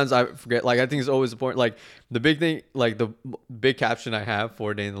sometimes I forget. Like I think it's always important. Like the big thing, like the big caption I have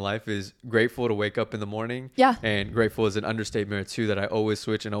for a day in the life is grateful to wake up in the morning. Yeah. And grateful is an understatement too that I always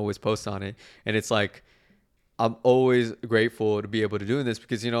switch and always post on it. And it's like I'm always grateful to be able to do this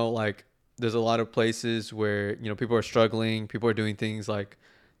because you know like there's a lot of places where you know people are struggling, people are doing things like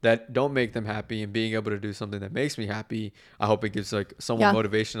that don't make them happy, and being able to do something that makes me happy, I hope it gives like someone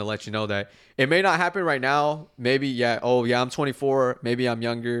motivation to let you know that it may not happen right now. Maybe I'm 24, maybe I'm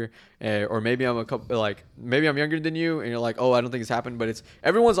younger, or maybe I'm maybe I'm younger than you, and you're like, oh, I don't think it's happened, but it's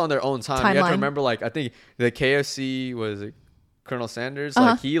everyone's on their own time. You have to remember, like I think the KFC was Colonel Sanders,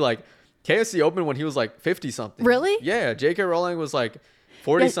 like he like KFC opened when he was like 50 something. Really? Yeah, J.K. Rowling was like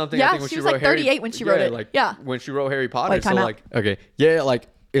 40 something. Yeah, I think when she was wrote like 38 when she wrote it. When she wrote Harry Potter. Wait, so like, okay, like.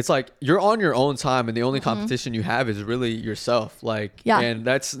 It's like you're on your own time, and the only competition you have is really yourself. Like, and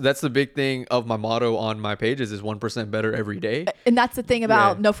that's the big thing of my motto on my pages is 1% better every day. And that's the thing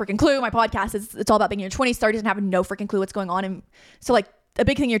about No Freaking Clue. My podcast is it's all about being in your 20s, 30s, and having no freaking clue what's going on. And so like a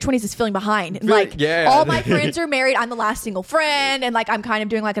big thing in your 20s is feeling behind. And like all my friends are married. I'm the last single friend. And like, I'm kind of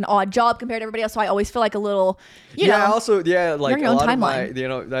doing like an odd job compared to everybody else. So I always feel like a little, you know. Also, like a lot timeline. of my, you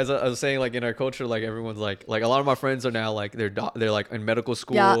know, as I was saying, like in our culture, like everyone's like a lot of my friends are now like, they're like in medical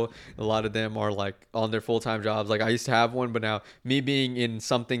school. Yeah. A lot of them are like on their full-time jobs. Like I used to have one, but now me being in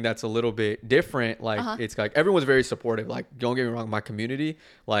something that's a little bit different, like it's like everyone's very supportive. Like don't get me wrong, my community,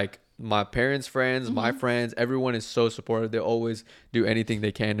 like my parents' friends, my friends, everyone is so supportive. They always do anything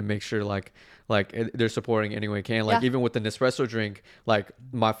they can to make sure like they're supporting any way they can. Like even with the Nespresso drink, like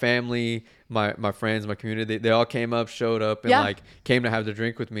my family, my friends, my community, they all came up, showed up, and like came to have the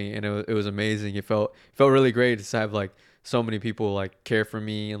drink with me, and it was amazing. It felt really great to have like so many people like care for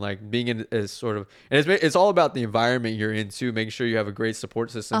me, and like being in a sort of, and it's all about the environment you're in too, making sure you have a great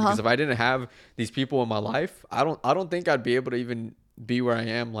support system. Because if I didn't have these people in my life, I don't think I'd be able to even be where I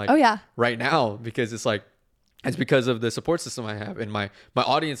am like right now, because it's because of the support system I have, and my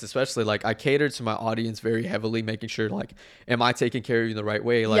audience especially. Like I cater to my audience very heavily, making sure like, am I taking care of you in the right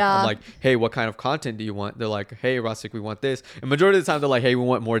way? Like I'm like, hey, what kind of content do you want? They're like, hey, Rasik, we want this. And majority of the time they're like, hey, we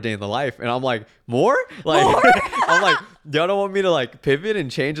want more day in the life. And I'm like, more? Like I'm like, y'all don't want me to like pivot and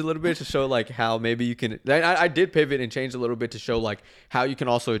change a little bit to show like how maybe you can. I did pivot and change a little bit to show like how you can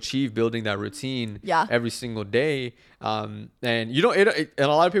also achieve building that routine every single day. And you don't, and a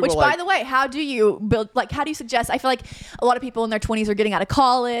lot of people Which, by the way, how do you build, like, how do you suggest? I feel like a lot of people in their 20s are getting out of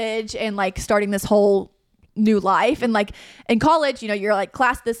college and like starting this whole new life. And like in college, you know, you're like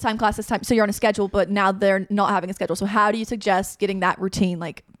class this time. So you're on a schedule, but now they're not having a schedule. So how do you suggest getting that routine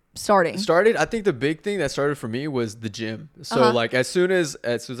like started? I think the big thing that started for me was the gym. So like as soon as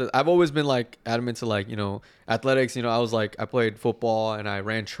I've always been like adamant to like, you know, athletics. You know, I played football and I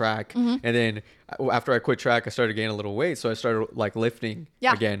ran track, and then after I quit track, I started gaining a little weight. So I started like lifting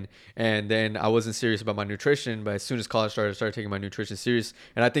again. And then I wasn't serious about my nutrition, but as soon as college started, I started taking my nutrition serious.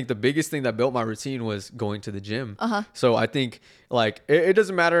 And I think the biggest thing that built my routine was going to the gym. So I think like it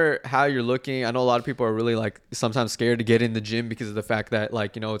doesn't matter how you're looking. I know a lot of people are really like sometimes scared to get in the gym because of the fact that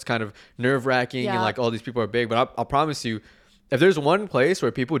like, you know, it's kind of nerve wracking and like all these people are big. But I'll promise you, if there's one place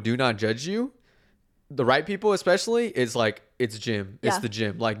where people do not judge you, the right people especially, is like it's gym. It's the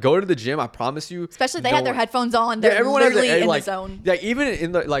gym. Like go to the gym. I promise you. Especially they had their headphones on. They're literally in like, the zone. Like even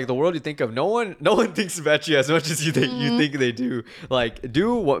in the like the world you think of, no one thinks about you as much as you think they do. Like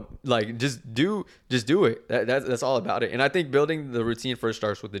do what, like just do it. That's all about it. And I think building the routine first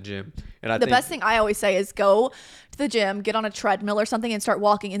starts with the gym. And the best thing I always say is go to the gym, get on a treadmill or something and start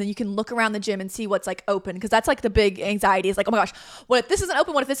walking, and then you can look around the gym and see what's like open, because that's like the big anxiety is like, oh my gosh, what if this isn't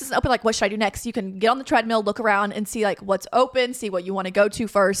open? What if this isn't open? Like what should I do next? You can get on the treadmill, look around and see like what's open, see what you want to go to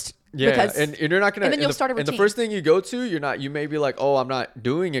first. Yeah, and you're not gonna. And then you'll start a routine. And the first thing you go to, you may be like, oh, I'm not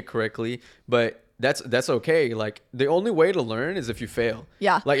doing it correctly, but that's okay. Like the only way to learn is if you fail.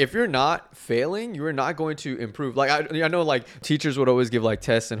 Yeah. Like if you're not failing, you are not going to improve. Like I know like teachers would always give like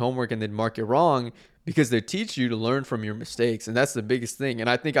tests and homework and then mark it wrong, because they teach you to learn from your mistakes. And that's the biggest thing. And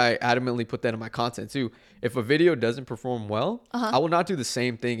I think I adamantly put that in my content too. If a video doesn't perform well, I will not do the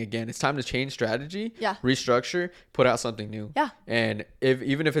same thing again. It's time to change strategy, restructure, put out something new. Yeah. And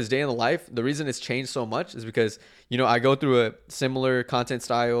even if it's day in the life, the reason it's changed so much is because, you know, I go through a similar content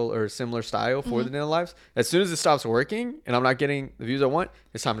style or similar style for the day in the lives. As soon as it stops working and I'm not getting the views I want,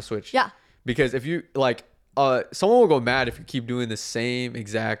 it's time to switch. Yeah. Because if you like, someone will go mad if you keep doing the same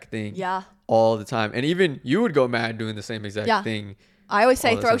exact thing all the time. And even you would go mad doing the same exact thing. I always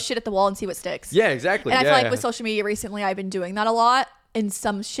say throw shit at the wall and see what sticks. Yeah, exactly. And I feel like with social media recently, I've been doing that a lot, and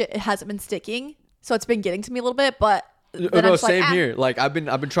some shit, it hasn't been sticking. So it's been getting to me a little bit, but no, same here. Like I've been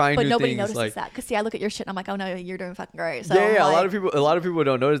trying new things. But nobody notices like, that. Cause see, I look at your shit and I'm like, oh no, you're doing fucking great. So yeah. Like, a lot of people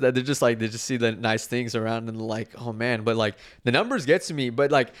don't notice that. They're just like, they just see the nice things around and like, oh man. But like the numbers get to me.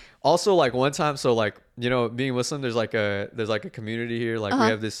 But like also like one time, so like, you know, being Muslim, there's like a community here. Like we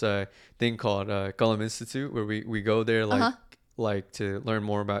have this thing called Qalam Institute, where we go there like to learn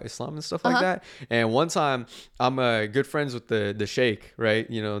more about Islam and stuff like that. And one time I'm good friends with the sheikh, right?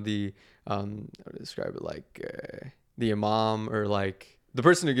 You know, the how to describe it, like the imam, or like the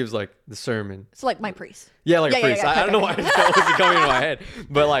person who gives like the sermon. So like my priest. Yeah, like a priest. I don't know why that wasn't coming into my head.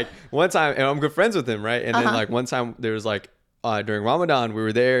 But like one time, and I'm good friends with him, right? And then like one time there was like during Ramadan, we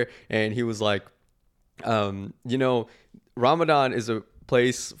were there and he was like, you know, Ramadan is a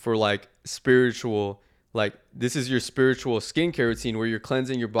place for like spiritual, like this is your spiritual skincare routine where you're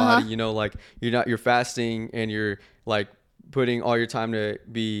cleansing your body, you know, like you're fasting and you're like putting all your time to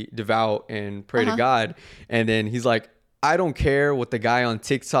be devout and pray to God. And then he's like, I don't care what the guy on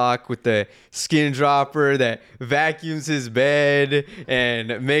TikTok with the skin dropper that vacuums his bed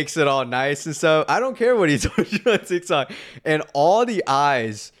and makes it all nice and stuff. I don't care what he told you on TikTok. And all the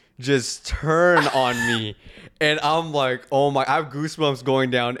eyes just turn on me. And I'm like, oh my, I have goosebumps going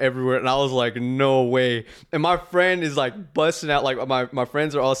down everywhere. And I was like, no way. And my friend is like busting out. Like my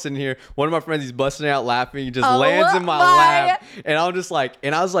friends are all sitting here. One of my friends, he's busting out laughing. He just lands in my lap. And I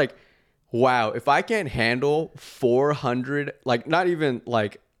was like, wow, if I can't handle 400, like not even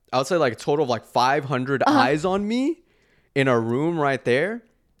like, I would say like a total of like 500 eyes on me in a room right there,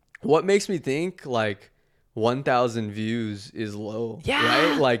 what makes me think like 1,000 views is low? Yeah.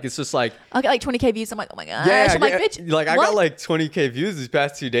 Right? Like, it's just like, I'll get like 20K views. I'm like, oh my gosh. yeah, I'm like, bitch, like I what? got like 20K views these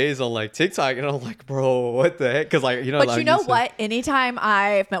past 2 days on like TikTok, and I'm like, bro, what the heck? Because like, you know, but like, you know what? Anytime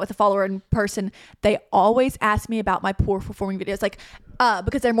I've met with a follower in person, they always ask me about my poor performing videos, like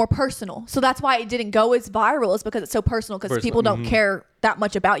because they're more personal. So that's why it didn't go as viral, is because it's so personal. Because people don't care that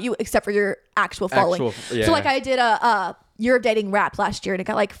much about you except for your actual following. Yeah. So like I did a You're Dating Rap last year, and it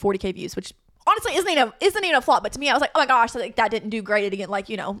got like 40K views, which honestly isn't even a flop. But to me, I was like, oh my gosh, like that didn't do great. It didn't get like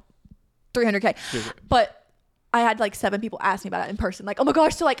 300K. But I had like 7 people ask me about it in person. Like, oh my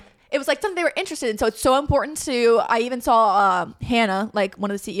gosh. So like, it was like something they were interested in. So it's so important to, I even saw Hannah, like one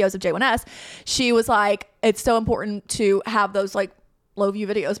of the CEOs of J1S. She was like, it's so important to have those like low view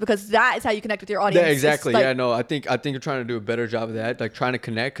videos, because that is how you connect with your audience. Yeah, exactly. Like, yeah, no, I think you're trying to do a better job of that, like trying to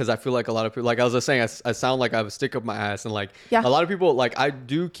connect, because I feel like a lot of people, like I was just saying, I sound like I have a stick up my ass, and like a lot of people, like I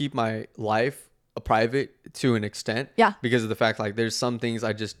do keep my life private to an extent, because of the fact like there's some things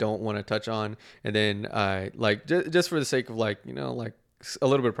I just don't want to touch on, and then like just for the sake of like like a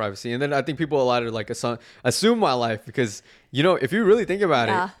little bit of privacy. And then I think people a lot of like assume my life, because if you really think about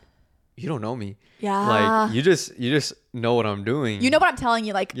it, you don't know me. Like you just know what I'm doing. You know what I'm telling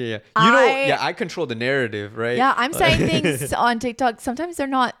you. Like, I control the narrative, right? Yeah, I'm saying things on TikTok. Sometimes they're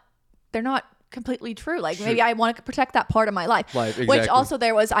not completely true. Like maybe I want to protect that part of my life. Exactly. Which also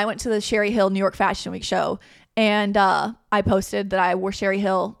I went to the Sherry Hill New York Fashion Week show, and I posted that I wore Sherry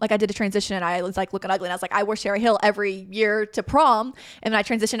Hill. Like I did a transition, and I was like looking ugly, and I was like, I wore Sherry Hill every year to prom. And when I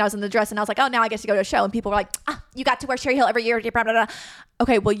transitioned, I was in the dress, and I was like, oh, now I get to go to a show. And people were like, you got to wear Sherry Hill every year. Blah, blah, blah.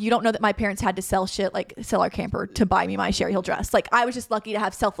 Okay, well, you don't know that my parents had to sell our camper to buy me my Sherry Hill dress. Like I was just lucky to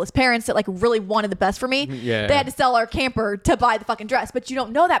have selfless parents that like really wanted the best for me. Yeah. They had to sell our camper to buy the fucking dress. But you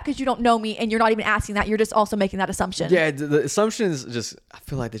don't know that because you don't know me, and you're not even asking that. You're just also making that assumption. Yeah, the assumptions just, I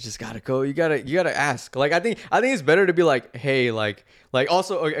feel like they just gotta go. You gotta ask. Like I think it's better to be like, hey, like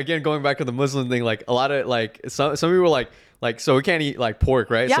also again going back to the Muslim thing, like a lot of like some people are like, so we can't eat like pork,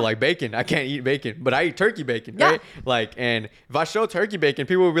 right? Yeah. So like bacon, I can't eat bacon, but I eat turkey bacon, right? Like, and if I show turkey bacon,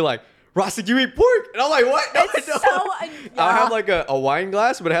 people will be like, Rasik, you eat pork? And I'm like, what? No, it's I don't. I'll have like a wine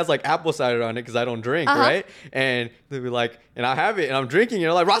glass, but it has like apple cider on it because I don't drink, right? And they'll be like, and I have it and I'm drinking, and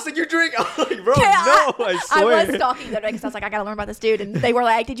they're like, Rasik, you drink? I'm like, bro, no, I swear. I was stalking the other day because I was like, I gotta learn about this dude. And they were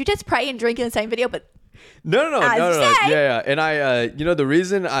like, did you just pray and drink in the same video? But No. Yeah. And I, the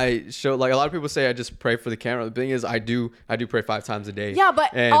reason I show, like a lot of people say I just pray for the camera. The thing is, I do pray 5 times a day. Yeah,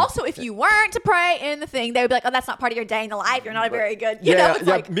 but also if you weren't to pray in the thing, they would be like, oh, that's not part of your day in the life. You're not a very good, you know? It's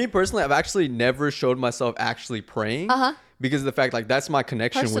like, me personally, I've actually never showed myself actually praying. Because of the fact, like, that's my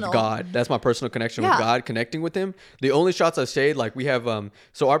connection with God. That's my personal connection with God, connecting with him. The only shots I've stayed, like we have,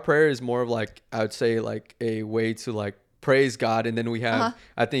 so our prayer is more of like, I would say like a way to like praise God. And then we have,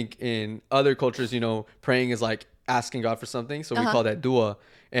 I think in other cultures, praying is like asking God for something. So we call that dua.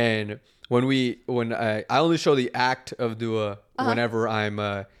 And when I only show the act of dua whenever I'm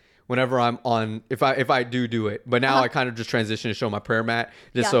on, if I do it, but now I kind of just transition to show my prayer mat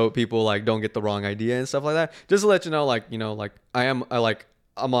just so people like don't get the wrong idea and stuff like that. Just to let you know, like, like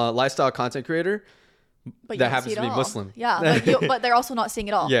I'm a lifestyle content creator. But that happens to be Muslim. Yeah, but they're also not seeing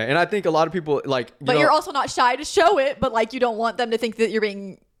it all. Yeah, and I think a lot of people like. But you're also not shy to show it. But like, you don't want them to think that you're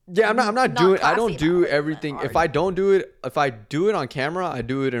being. Yeah, I'm not doing. I don't do everything. If I do it on camera, I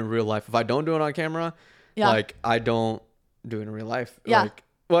do it in real life. If I don't do it on camera, like I don't do it in real life. Yeah. Like,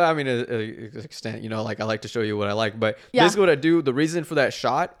 well, I mean, to an extent, like I like to show you what I like, but this is what I do. The reason for that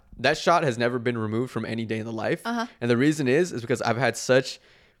shot has never been removed from any day in the life, and the reason is because I've had such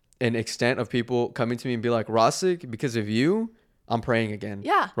an extent of people coming to me and be like, Rasik, because of you, I'm praying again.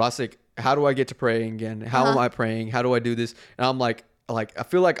 Yeah. Rasik, how do I get to praying again? How am I praying? How do I do this? And I'm like, I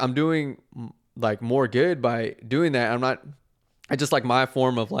feel like I'm doing like more good by doing that. I just like my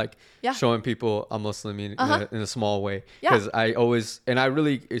form of like showing people I'm Muslim in a small way. Because I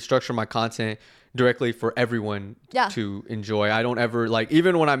really structure my content directly for everyone to enjoy. I don't ever like,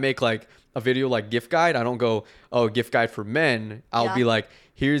 even when I make like a video like gift guide, I don't go, oh, gift guide for men. I'll be like,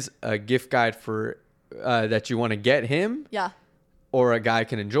 here's a gift guide for that you want to get him. Yeah. Or a guy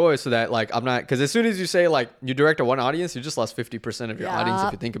can enjoy, so that like I'm not, because as soon as you say like you direct to one audience, you just lost 50% of your audience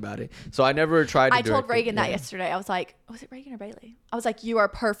if you think about it. So I never tried to. I told Reagan that yesterday. I was like, was it Reagan or Bailey? I was like, you are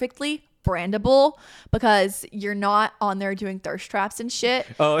perfectly brandable because you're not on there doing thirst traps and shit.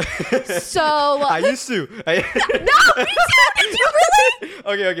 Oh, so I used to. No, me too. Did you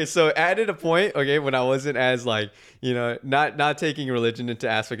really? Okay. So added a point. Okay, when I wasn't as like, you know, not taking religion into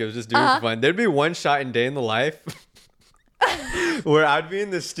aspect, it was just doing it for fun. There'd be one shot in Day in the Life. Where I'd be in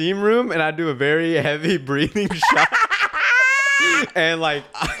the steam room and I'd do a very heavy breathing shot. and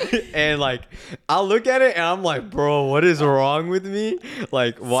I'll look at it and I'm like, bro, what is wrong with me?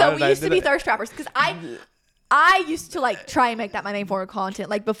 Like, why? So we used to be thirst trappers because I used to like try and make that my main form of content.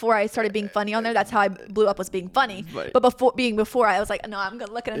 Like before I started being funny on there, that's how I blew up, was being funny. Right. But before I was like, no, I'm good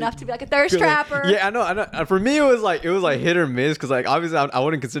looking enough to be like a thirst trapper. Yeah, I know. For me, it was like hit or miss because like obviously I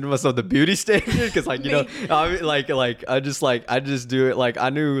wouldn't consider myself the beauty standard because like you know I just do it like I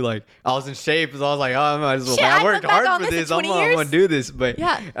knew like I was in shape, so I was like, oh, I might as well. Shit, I worked hard for this. I'm gonna do this, but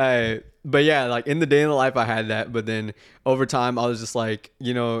yeah. But yeah, like in the Day in the Life, I had that. But then over time, I was just like,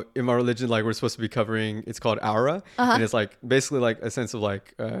 you know, in my religion, like we're supposed to be covering, it's called aura. And it's like basically like a sense of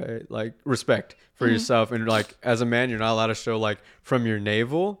like respect for yourself. And like as a man, you're not allowed to show like from your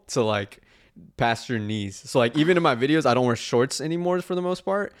navel to like past your knees. So like even in my videos, I don't wear shorts anymore for the most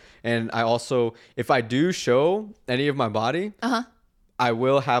part. And I also, if I do show any of my body, I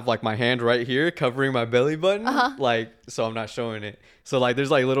will have like my hand right here covering my belly button, like, so I'm not showing it. So like, there's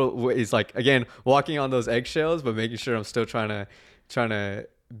like little ways, like again, walking on those eggshells, but making sure I'm still trying to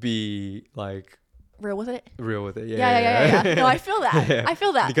be like real with it. Yeah. No, I feel that. Yeah. I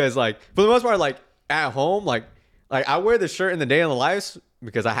feel that because like for the most part, like at home, like I wear the shirt in the Day in the Life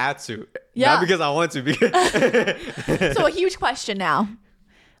because I had to, not because I want to. Because so a huge question now.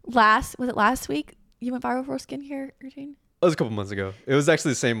 Was it last week you went viral for a skincare routine? It was a couple months ago. It was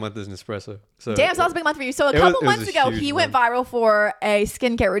actually the same month as Nespresso. So damn, so that was a big month for you. So a couple months ago, he went viral for a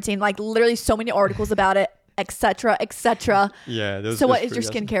skincare routine, like literally so many articles about it, etc., etc. Yeah. So what is your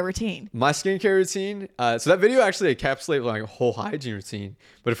skincare routine? My skincare routine. So that video actually encapsulates like a whole hygiene routine.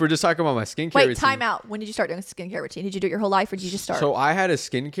 But if we're just talking about my skincare routine. Wait, time out. When did you start doing a skincare routine? Did you do it your whole life or did you just start? So I had a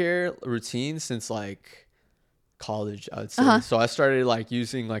skincare routine since like college, I would say. So I started like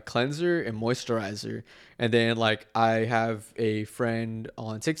using like cleanser and moisturizer, and then like I have a friend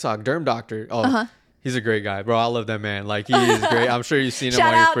on TikTok, Derm Doctor. He's a great guy, bro. I love that man. Like he is great. I'm sure you've seen him.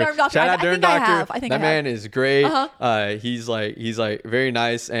 Shout out Derm Doctor. Shout out Derm Doctor. I think that man is great. He's like very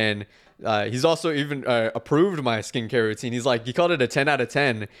nice, and he's also even approved my skincare routine. He's like, he called it a 10 out of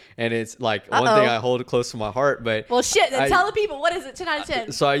 10, and it's like one thing I hold close to my heart. But well, shit. Then tell the people, what is it? 10 out of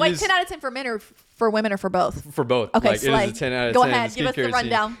 10. So Wait, 10 out of 10 for men or for women or for both? For both. Okay, like, so it is a 10 out of 10. Go ahead, give us the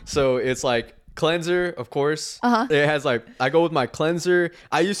rundown. So it's like cleanser, of course. It has like, I go with my cleanser.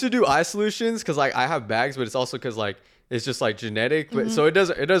 I used to do eye solutions because like I have bags, but it's also because like it's just like genetic. But so it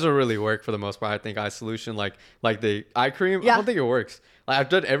doesn't really work for the most part. I think eye solution, like the eye cream, I don't think it works. Like I've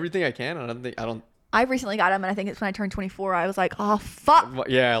done everything I can. I recently got them, and I think it's when I turned 24. I was like, oh fuck.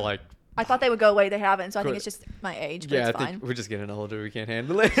 Yeah, like I thought they would go away. They haven't, so I think it's just my age. But it's I fine. think we're just getting older. We can't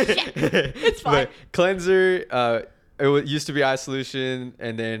handle it. It's fine. But cleanser, used to be eye solution,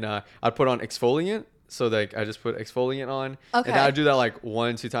 and then I'd put on exfoliant. So like I just put exfoliant on, and I do that like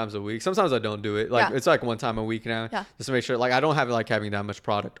 1-2 times a week. Sometimes I don't do it. Like it's like one time a week now, just to make sure. Like I don't have like having that much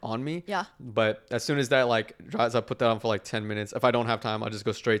product on me. Yeah. But as soon as that like dries, I put that on for like 10 minutes. If I don't have time, I'll just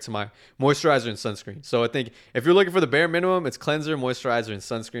go straight to my moisturizer and sunscreen. So I think if you're looking for the bare minimum, it's cleanser, moisturizer, and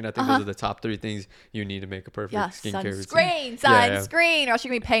sunscreen. I think those are the top 3 things you need to make a perfect skincare routine. Sunscreen, or else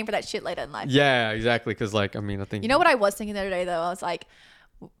you're gonna be paying for that shit later in life. Yeah, exactly. Because like I think you know what I was thinking the other day though. I was like,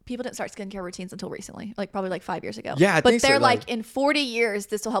 people didn't start skincare routines until recently, like probably like 5 years ago. Yeah, but they're like in 40 years,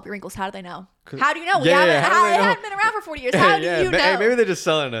 this will help your wrinkles. How do they know? How do you know? We haven't been around for 40 years. How do you know? Hey, maybe they're just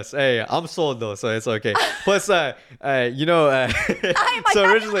selling us. Hey, I'm sold though, so it's okay. Plus, so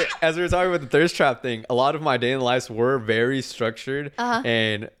originally, as we were talking about the thirst trap thing, a lot of my day in the lives were very structured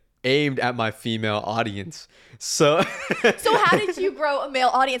and aimed at my female audience. So how did you grow a male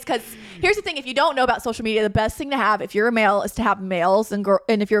audience? Because here's the thing, if you don't know about social media, the best thing to have if you're a male is to have males, and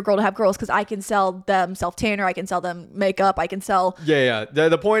if you're a girl to have girls, because I can sell them self-tanner, I can sell them makeup, I can sell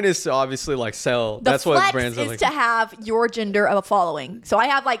the point is to obviously like sell. That's what brands are like. To have your gender of a following. So I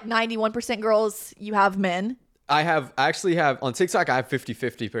have like 91% girls, you have men. I actually have on TikTok I have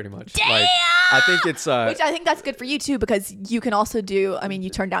 50-50 pretty much. Damn! Like, I think it's which I think that's good for you too, because you can also do, I mean, you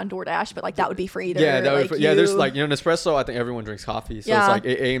turn down DoorDash, but like that would be free either. Yeah, that like would, yeah. There's like, you know, Nespresso. I think everyone drinks coffee, so it's like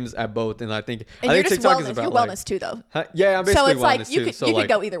it aims at both. And I think TikTok is about you're wellness too, though. Yeah, I'm basically so it's wellness like too. You could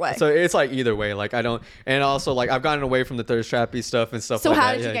go either way. So it's like either way. Like I don't, and also like I've gotten away from the thirst trappy stuff and stuff. So like how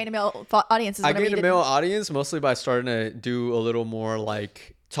that. did you gain a male audiences? I gained a male audience mostly by starting to do a little more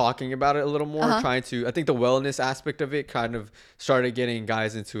like talking about it a little more, trying to, I think the wellness aspect of it kind of started getting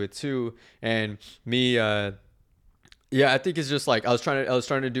guys into it too. And me, I think it's just like I was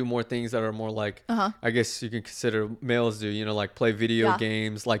trying to do more things that are more like I guess you can consider males do, you know, like play video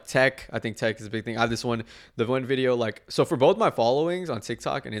games, like tech. I think tech is a big thing. I have the one video, like, so for both my followings on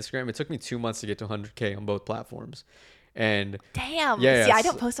TikTok and Instagram, it took me 2 months to get to 100K on both platforms. And damn, see, I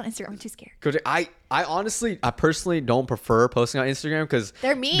don't post on Instagram. I'm too scared. Cause I personally don't prefer posting on Instagram because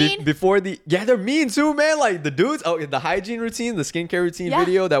they're mean. They're mean too, man. Like the dudes, the hygiene routine, the skincare routine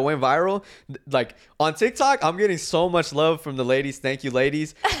video that went viral. Like on TikTok, I'm getting so much love from the ladies. Thank you,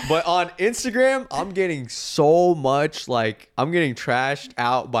 ladies. But on Instagram, I'm getting so much, like, I'm getting trashed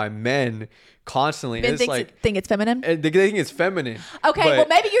out by men constantly. Men think it's feminine. And they think it's feminine. Okay, well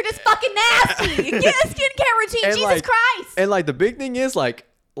maybe you're just fucking nasty. Get a skincare routine, Jesus Christ. And like the big thing is like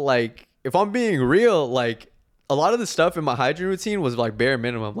if I'm being real, like a lot of the stuff in my hygiene routine was like bare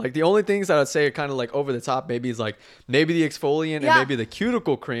minimum. Like the only things that I'd say are kind of like over the top maybe is like maybe the exfoliant and maybe the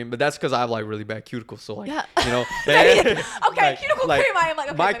cuticle cream, but that's because I have like really bad cuticles. So like, you know, cuticle cream. I am like,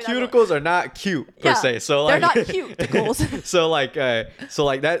 okay, my cuticles are not cute per se. So like, they're not cuticles. so like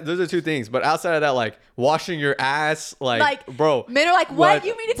that, those are two things. But outside of that, like washing your ass, like bro, men are like, what?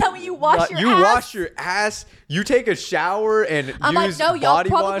 You mean to tell me you wash your ass? You wash your ass. You take a shower and I'm use like, no, y'all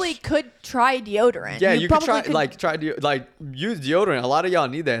probably wash. Could try deodorant. Yeah, you could try use deodorant. A lot of y'all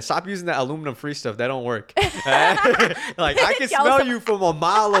need that. Stop using that aluminum free stuff. That don't work. Like I can smell you from a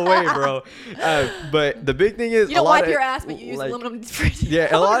mile away, bro. But the big thing is you don't wipe your ass, but you use aluminum free.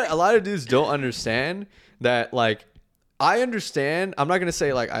 Yeah, a lot of dudes don't understand that. Like I understand. I'm not gonna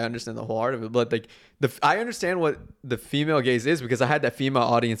say like I understand the whole art of it, but like I understand what the female gaze is because I had that female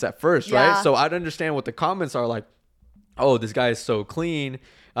audience at first, right? So I'd understand what the comments are like. Oh, this guy is so clean.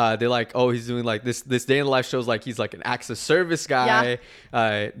 They're like, oh, he's doing like this day in the life shows like he's like an acts of service guy.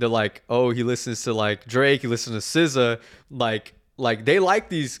 They're like, oh, he listens to like Drake, he listens to SZA, like they like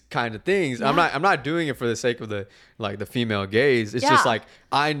these kind of things. I'm not doing it for the sake of the female gaze. It's just like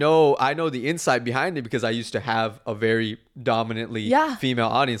I know the insight behind it because I used to have a very dominantly female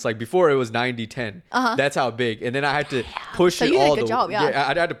audience. Like before it was 90-10. That's how big. And then I had to push it all the way.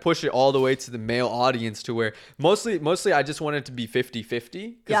 I had to push it all the way to the male audience to where mostly I just wanted it to be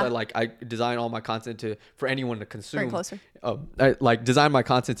 50-50 because I design all my content for anyone to consume. Bring closer. I like design my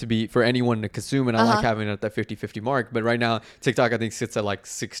content to be for anyone to consume, and I like having it at that 50-50 mark. But right now TikTok I think sits at like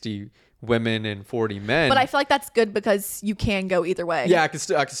 60 women and 40 men. But I feel like that's good because you can go either way. Yeah, I can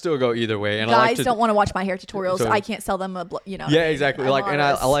still go either way. And guys don't want to watch my hair tutorials. So, I can't sell them Yeah, exactly. Like, and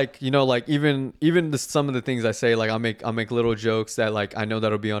I like, you know, like even some of the things I say, like I'll make little jokes that like I know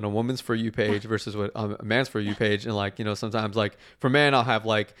that'll be on a woman's For You page versus what a man's For You page. And like, you know, sometimes like for men I'll have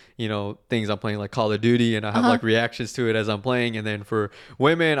like, you know, things I'm playing like Call of Duty and I have like reactions to it as I'm playing. And then for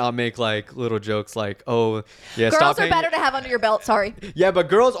women I'll make like little jokes like, oh yeah, girls are better to have under your belt. Sorry. Yeah, but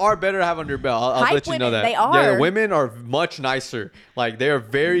girls are better to have under your belt. I'll let you know that. They are. Yeah, women are much nicer. Like they are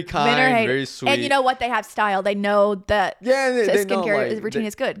very kind, very sweet. And you know what? They have style. They know that skincare know, like, routine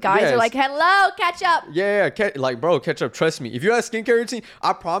is good. Guys are like, hello, catch up. Yeah, like bro, catch up. Trust me. If you have a skincare routine,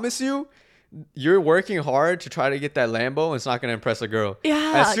 I promise you, you're working hard to try to get that Lambo and it's not going to impress a girl.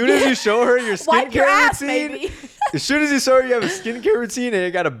 Yeah. As soon as you show her your skincare routine, maybe. As soon as you show her you have a skincare routine and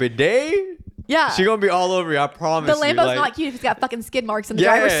you got a bidet, she's gonna be all over you, I promise. The Lambo's not cute if it's got fucking skid marks in the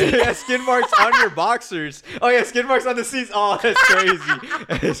driver's seat. Yeah, skid marks on your boxers. Oh yeah, skid marks on the seats. Oh, that's crazy.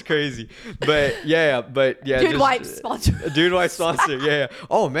 That's crazy. But yeah. Dude wipe sponsor. Dude wipe sponsor. Yeah.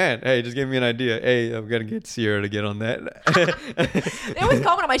 Oh man, hey, just gave me an idea. Hey, I'm gonna get Sierra to get on that. They always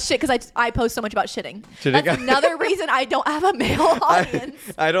comment on my shit because I post so much about shitting. That's another reason I don't have a male audience.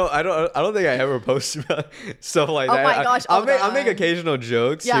 I don't think I ever post about stuff like that. Oh my gosh. I'll make occasional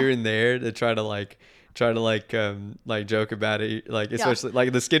jokes here and there to try to joke about it, like especially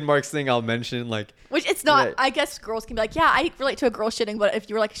like the skid marks thing I'll mention, like, which it's not I guess girls can be like, yeah, I relate to a girl shitting, but if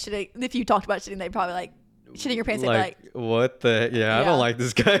you were like shitting, if you talked about shitting, they'd probably like shitting your pants, like what the I don't like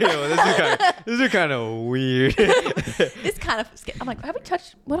this guy. This is kind of weird. It's kind of I'm like, have we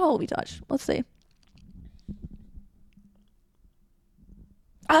touched what all we touched? Let's see.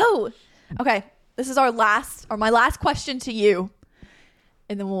 Oh, okay, this is my last question to you,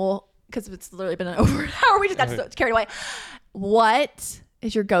 and then we'll, because it's literally been over an hour. We just got so carried away. What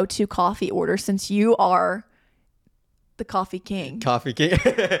is your go-to coffee order since you are the coffee king? Coffee king.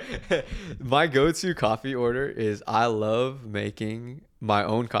 My go-to coffee order is I love making my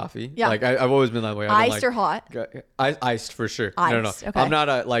own coffee. Yeah. Like I've always been that way. Iced or hot? Iced for sure. Iced. No. Okay. I'm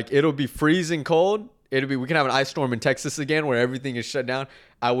not like it'll be freezing cold. We can have an ice storm in Texas again where everything is shut down.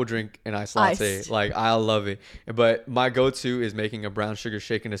 I will drink an iced latte. Iced. Like I love it. But my go-to is making a brown sugar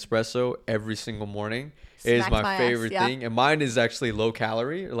shaken espresso every single morning. It is my favorite thing. And mine is actually low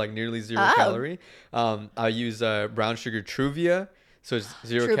calorie, like nearly 0 calorie. I use brown sugar Truvia. So it's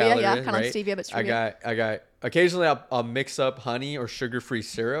 0 calorie, yeah, kind of right? like stevia, but stevia. I got occasionally I'll mix up honey or sugar-free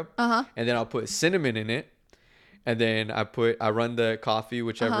syrup. And then I'll put cinnamon in it. And then I run the coffee,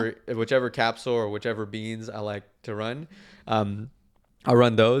 whichever capsule or whichever beans I like to run. I'll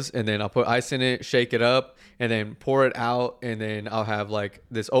run those, and then I'll put ice in it, shake it up, and then pour it out. And then I'll have like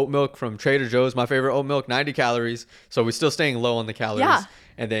this oat milk from Trader Joe's, my favorite oat milk, 90 calories. So we're still staying low on the calories. Yeah.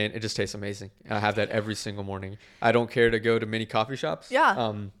 And then it just tastes amazing. And I have that every single morning. I don't care to go to many coffee shops. Yeah.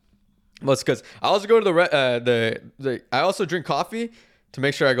 Well, it's because I also go to I also drink coffee to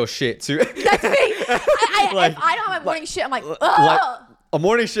make sure I go shit too. That's me. If I don't have my morning shit, I'm like, ugh. A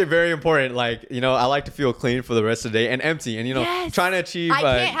morning shit, very important. Like, I like to feel clean for the rest of the day and empty. And, trying to achieve. I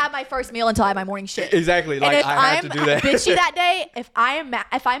can't have my first meal until I have my morning shit. Exactly. Like, I have to do that. Bitchy that day, if I'm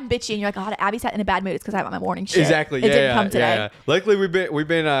bitchy and you're like, oh, Abby's in a bad mood, it's because I have my morning shit. Exactly. It didn't come today. Yeah. Luckily, we've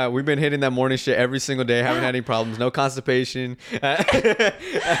been hitting that morning shit every single day. Haven't had any problems. No constipation. But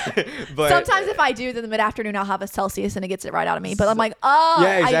sometimes if I do, then the mid-afternoon I'll have a Celsius and it gets it right out of me. But I'm like, oh.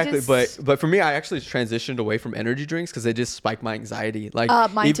 Yeah, exactly. But for me, I actually transitioned away from energy drinks because they just spike my anxiety.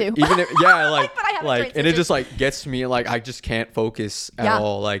 Like mine too. Even if, yeah, like, but I haven't and it just like gets to me, like I just can't focus at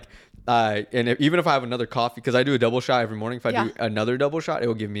all. Like, even if I have another coffee, because I do a double shot every morning. If I do another double shot, it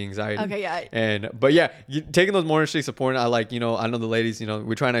will give me anxiety. Okay, yeah. But yeah, taking those morning shakes is important. I know the ladies,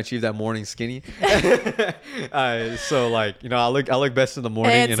 we're trying to achieve that morning skinny. So like, I look best in the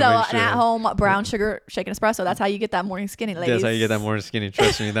morning. And so an at-home brown sugar shaken espresso, that's how you get that morning skinny, ladies. That's how you get that morning skinny.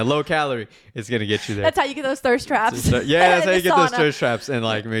 Trust me, that low calorie is gonna get you there. That's how you get those thirst traps. Yeah, that's how you get those thirst traps, and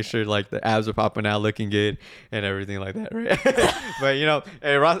like make sure like the abs are popping out, looking good, and everything like that, right? But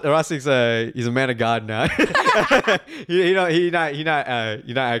hey, Rasik's he's a man of God now. He's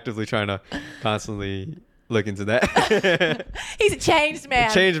not actively trying to constantly look into that. He's a changed man.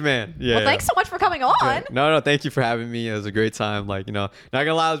 Changed man. Yeah. Well, thanks so much for coming on. No, thank you for having me. It was a great time. Like, not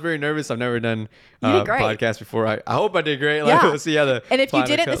gonna lie, I was very nervous. I've never done podcast before. I hope I did great. Like, we'll see how the and if you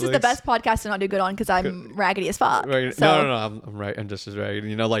didn't, this is the best podcast to not do good on because I'm raggedy as fuck. Right. So. No, I'm right. I'm just as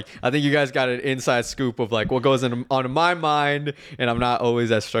raggedy. Like, I think you guys got an inside scoop of like what goes on my mind, and I'm not always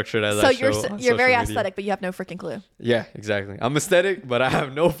as structured as I show. So you're very aesthetic, but you have no freaking clue. Yeah, exactly. I'm aesthetic, but I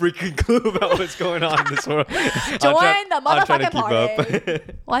have no freaking clue about what's going on in this world. Join the motherfucking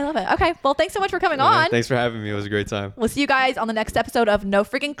party. Well, I love it. Okay. Well, thanks so much for coming on. Thanks for having me. It was a great time. We'll see you guys on the next episode of No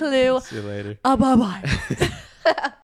Freaking Clue. See you later. Bye-bye.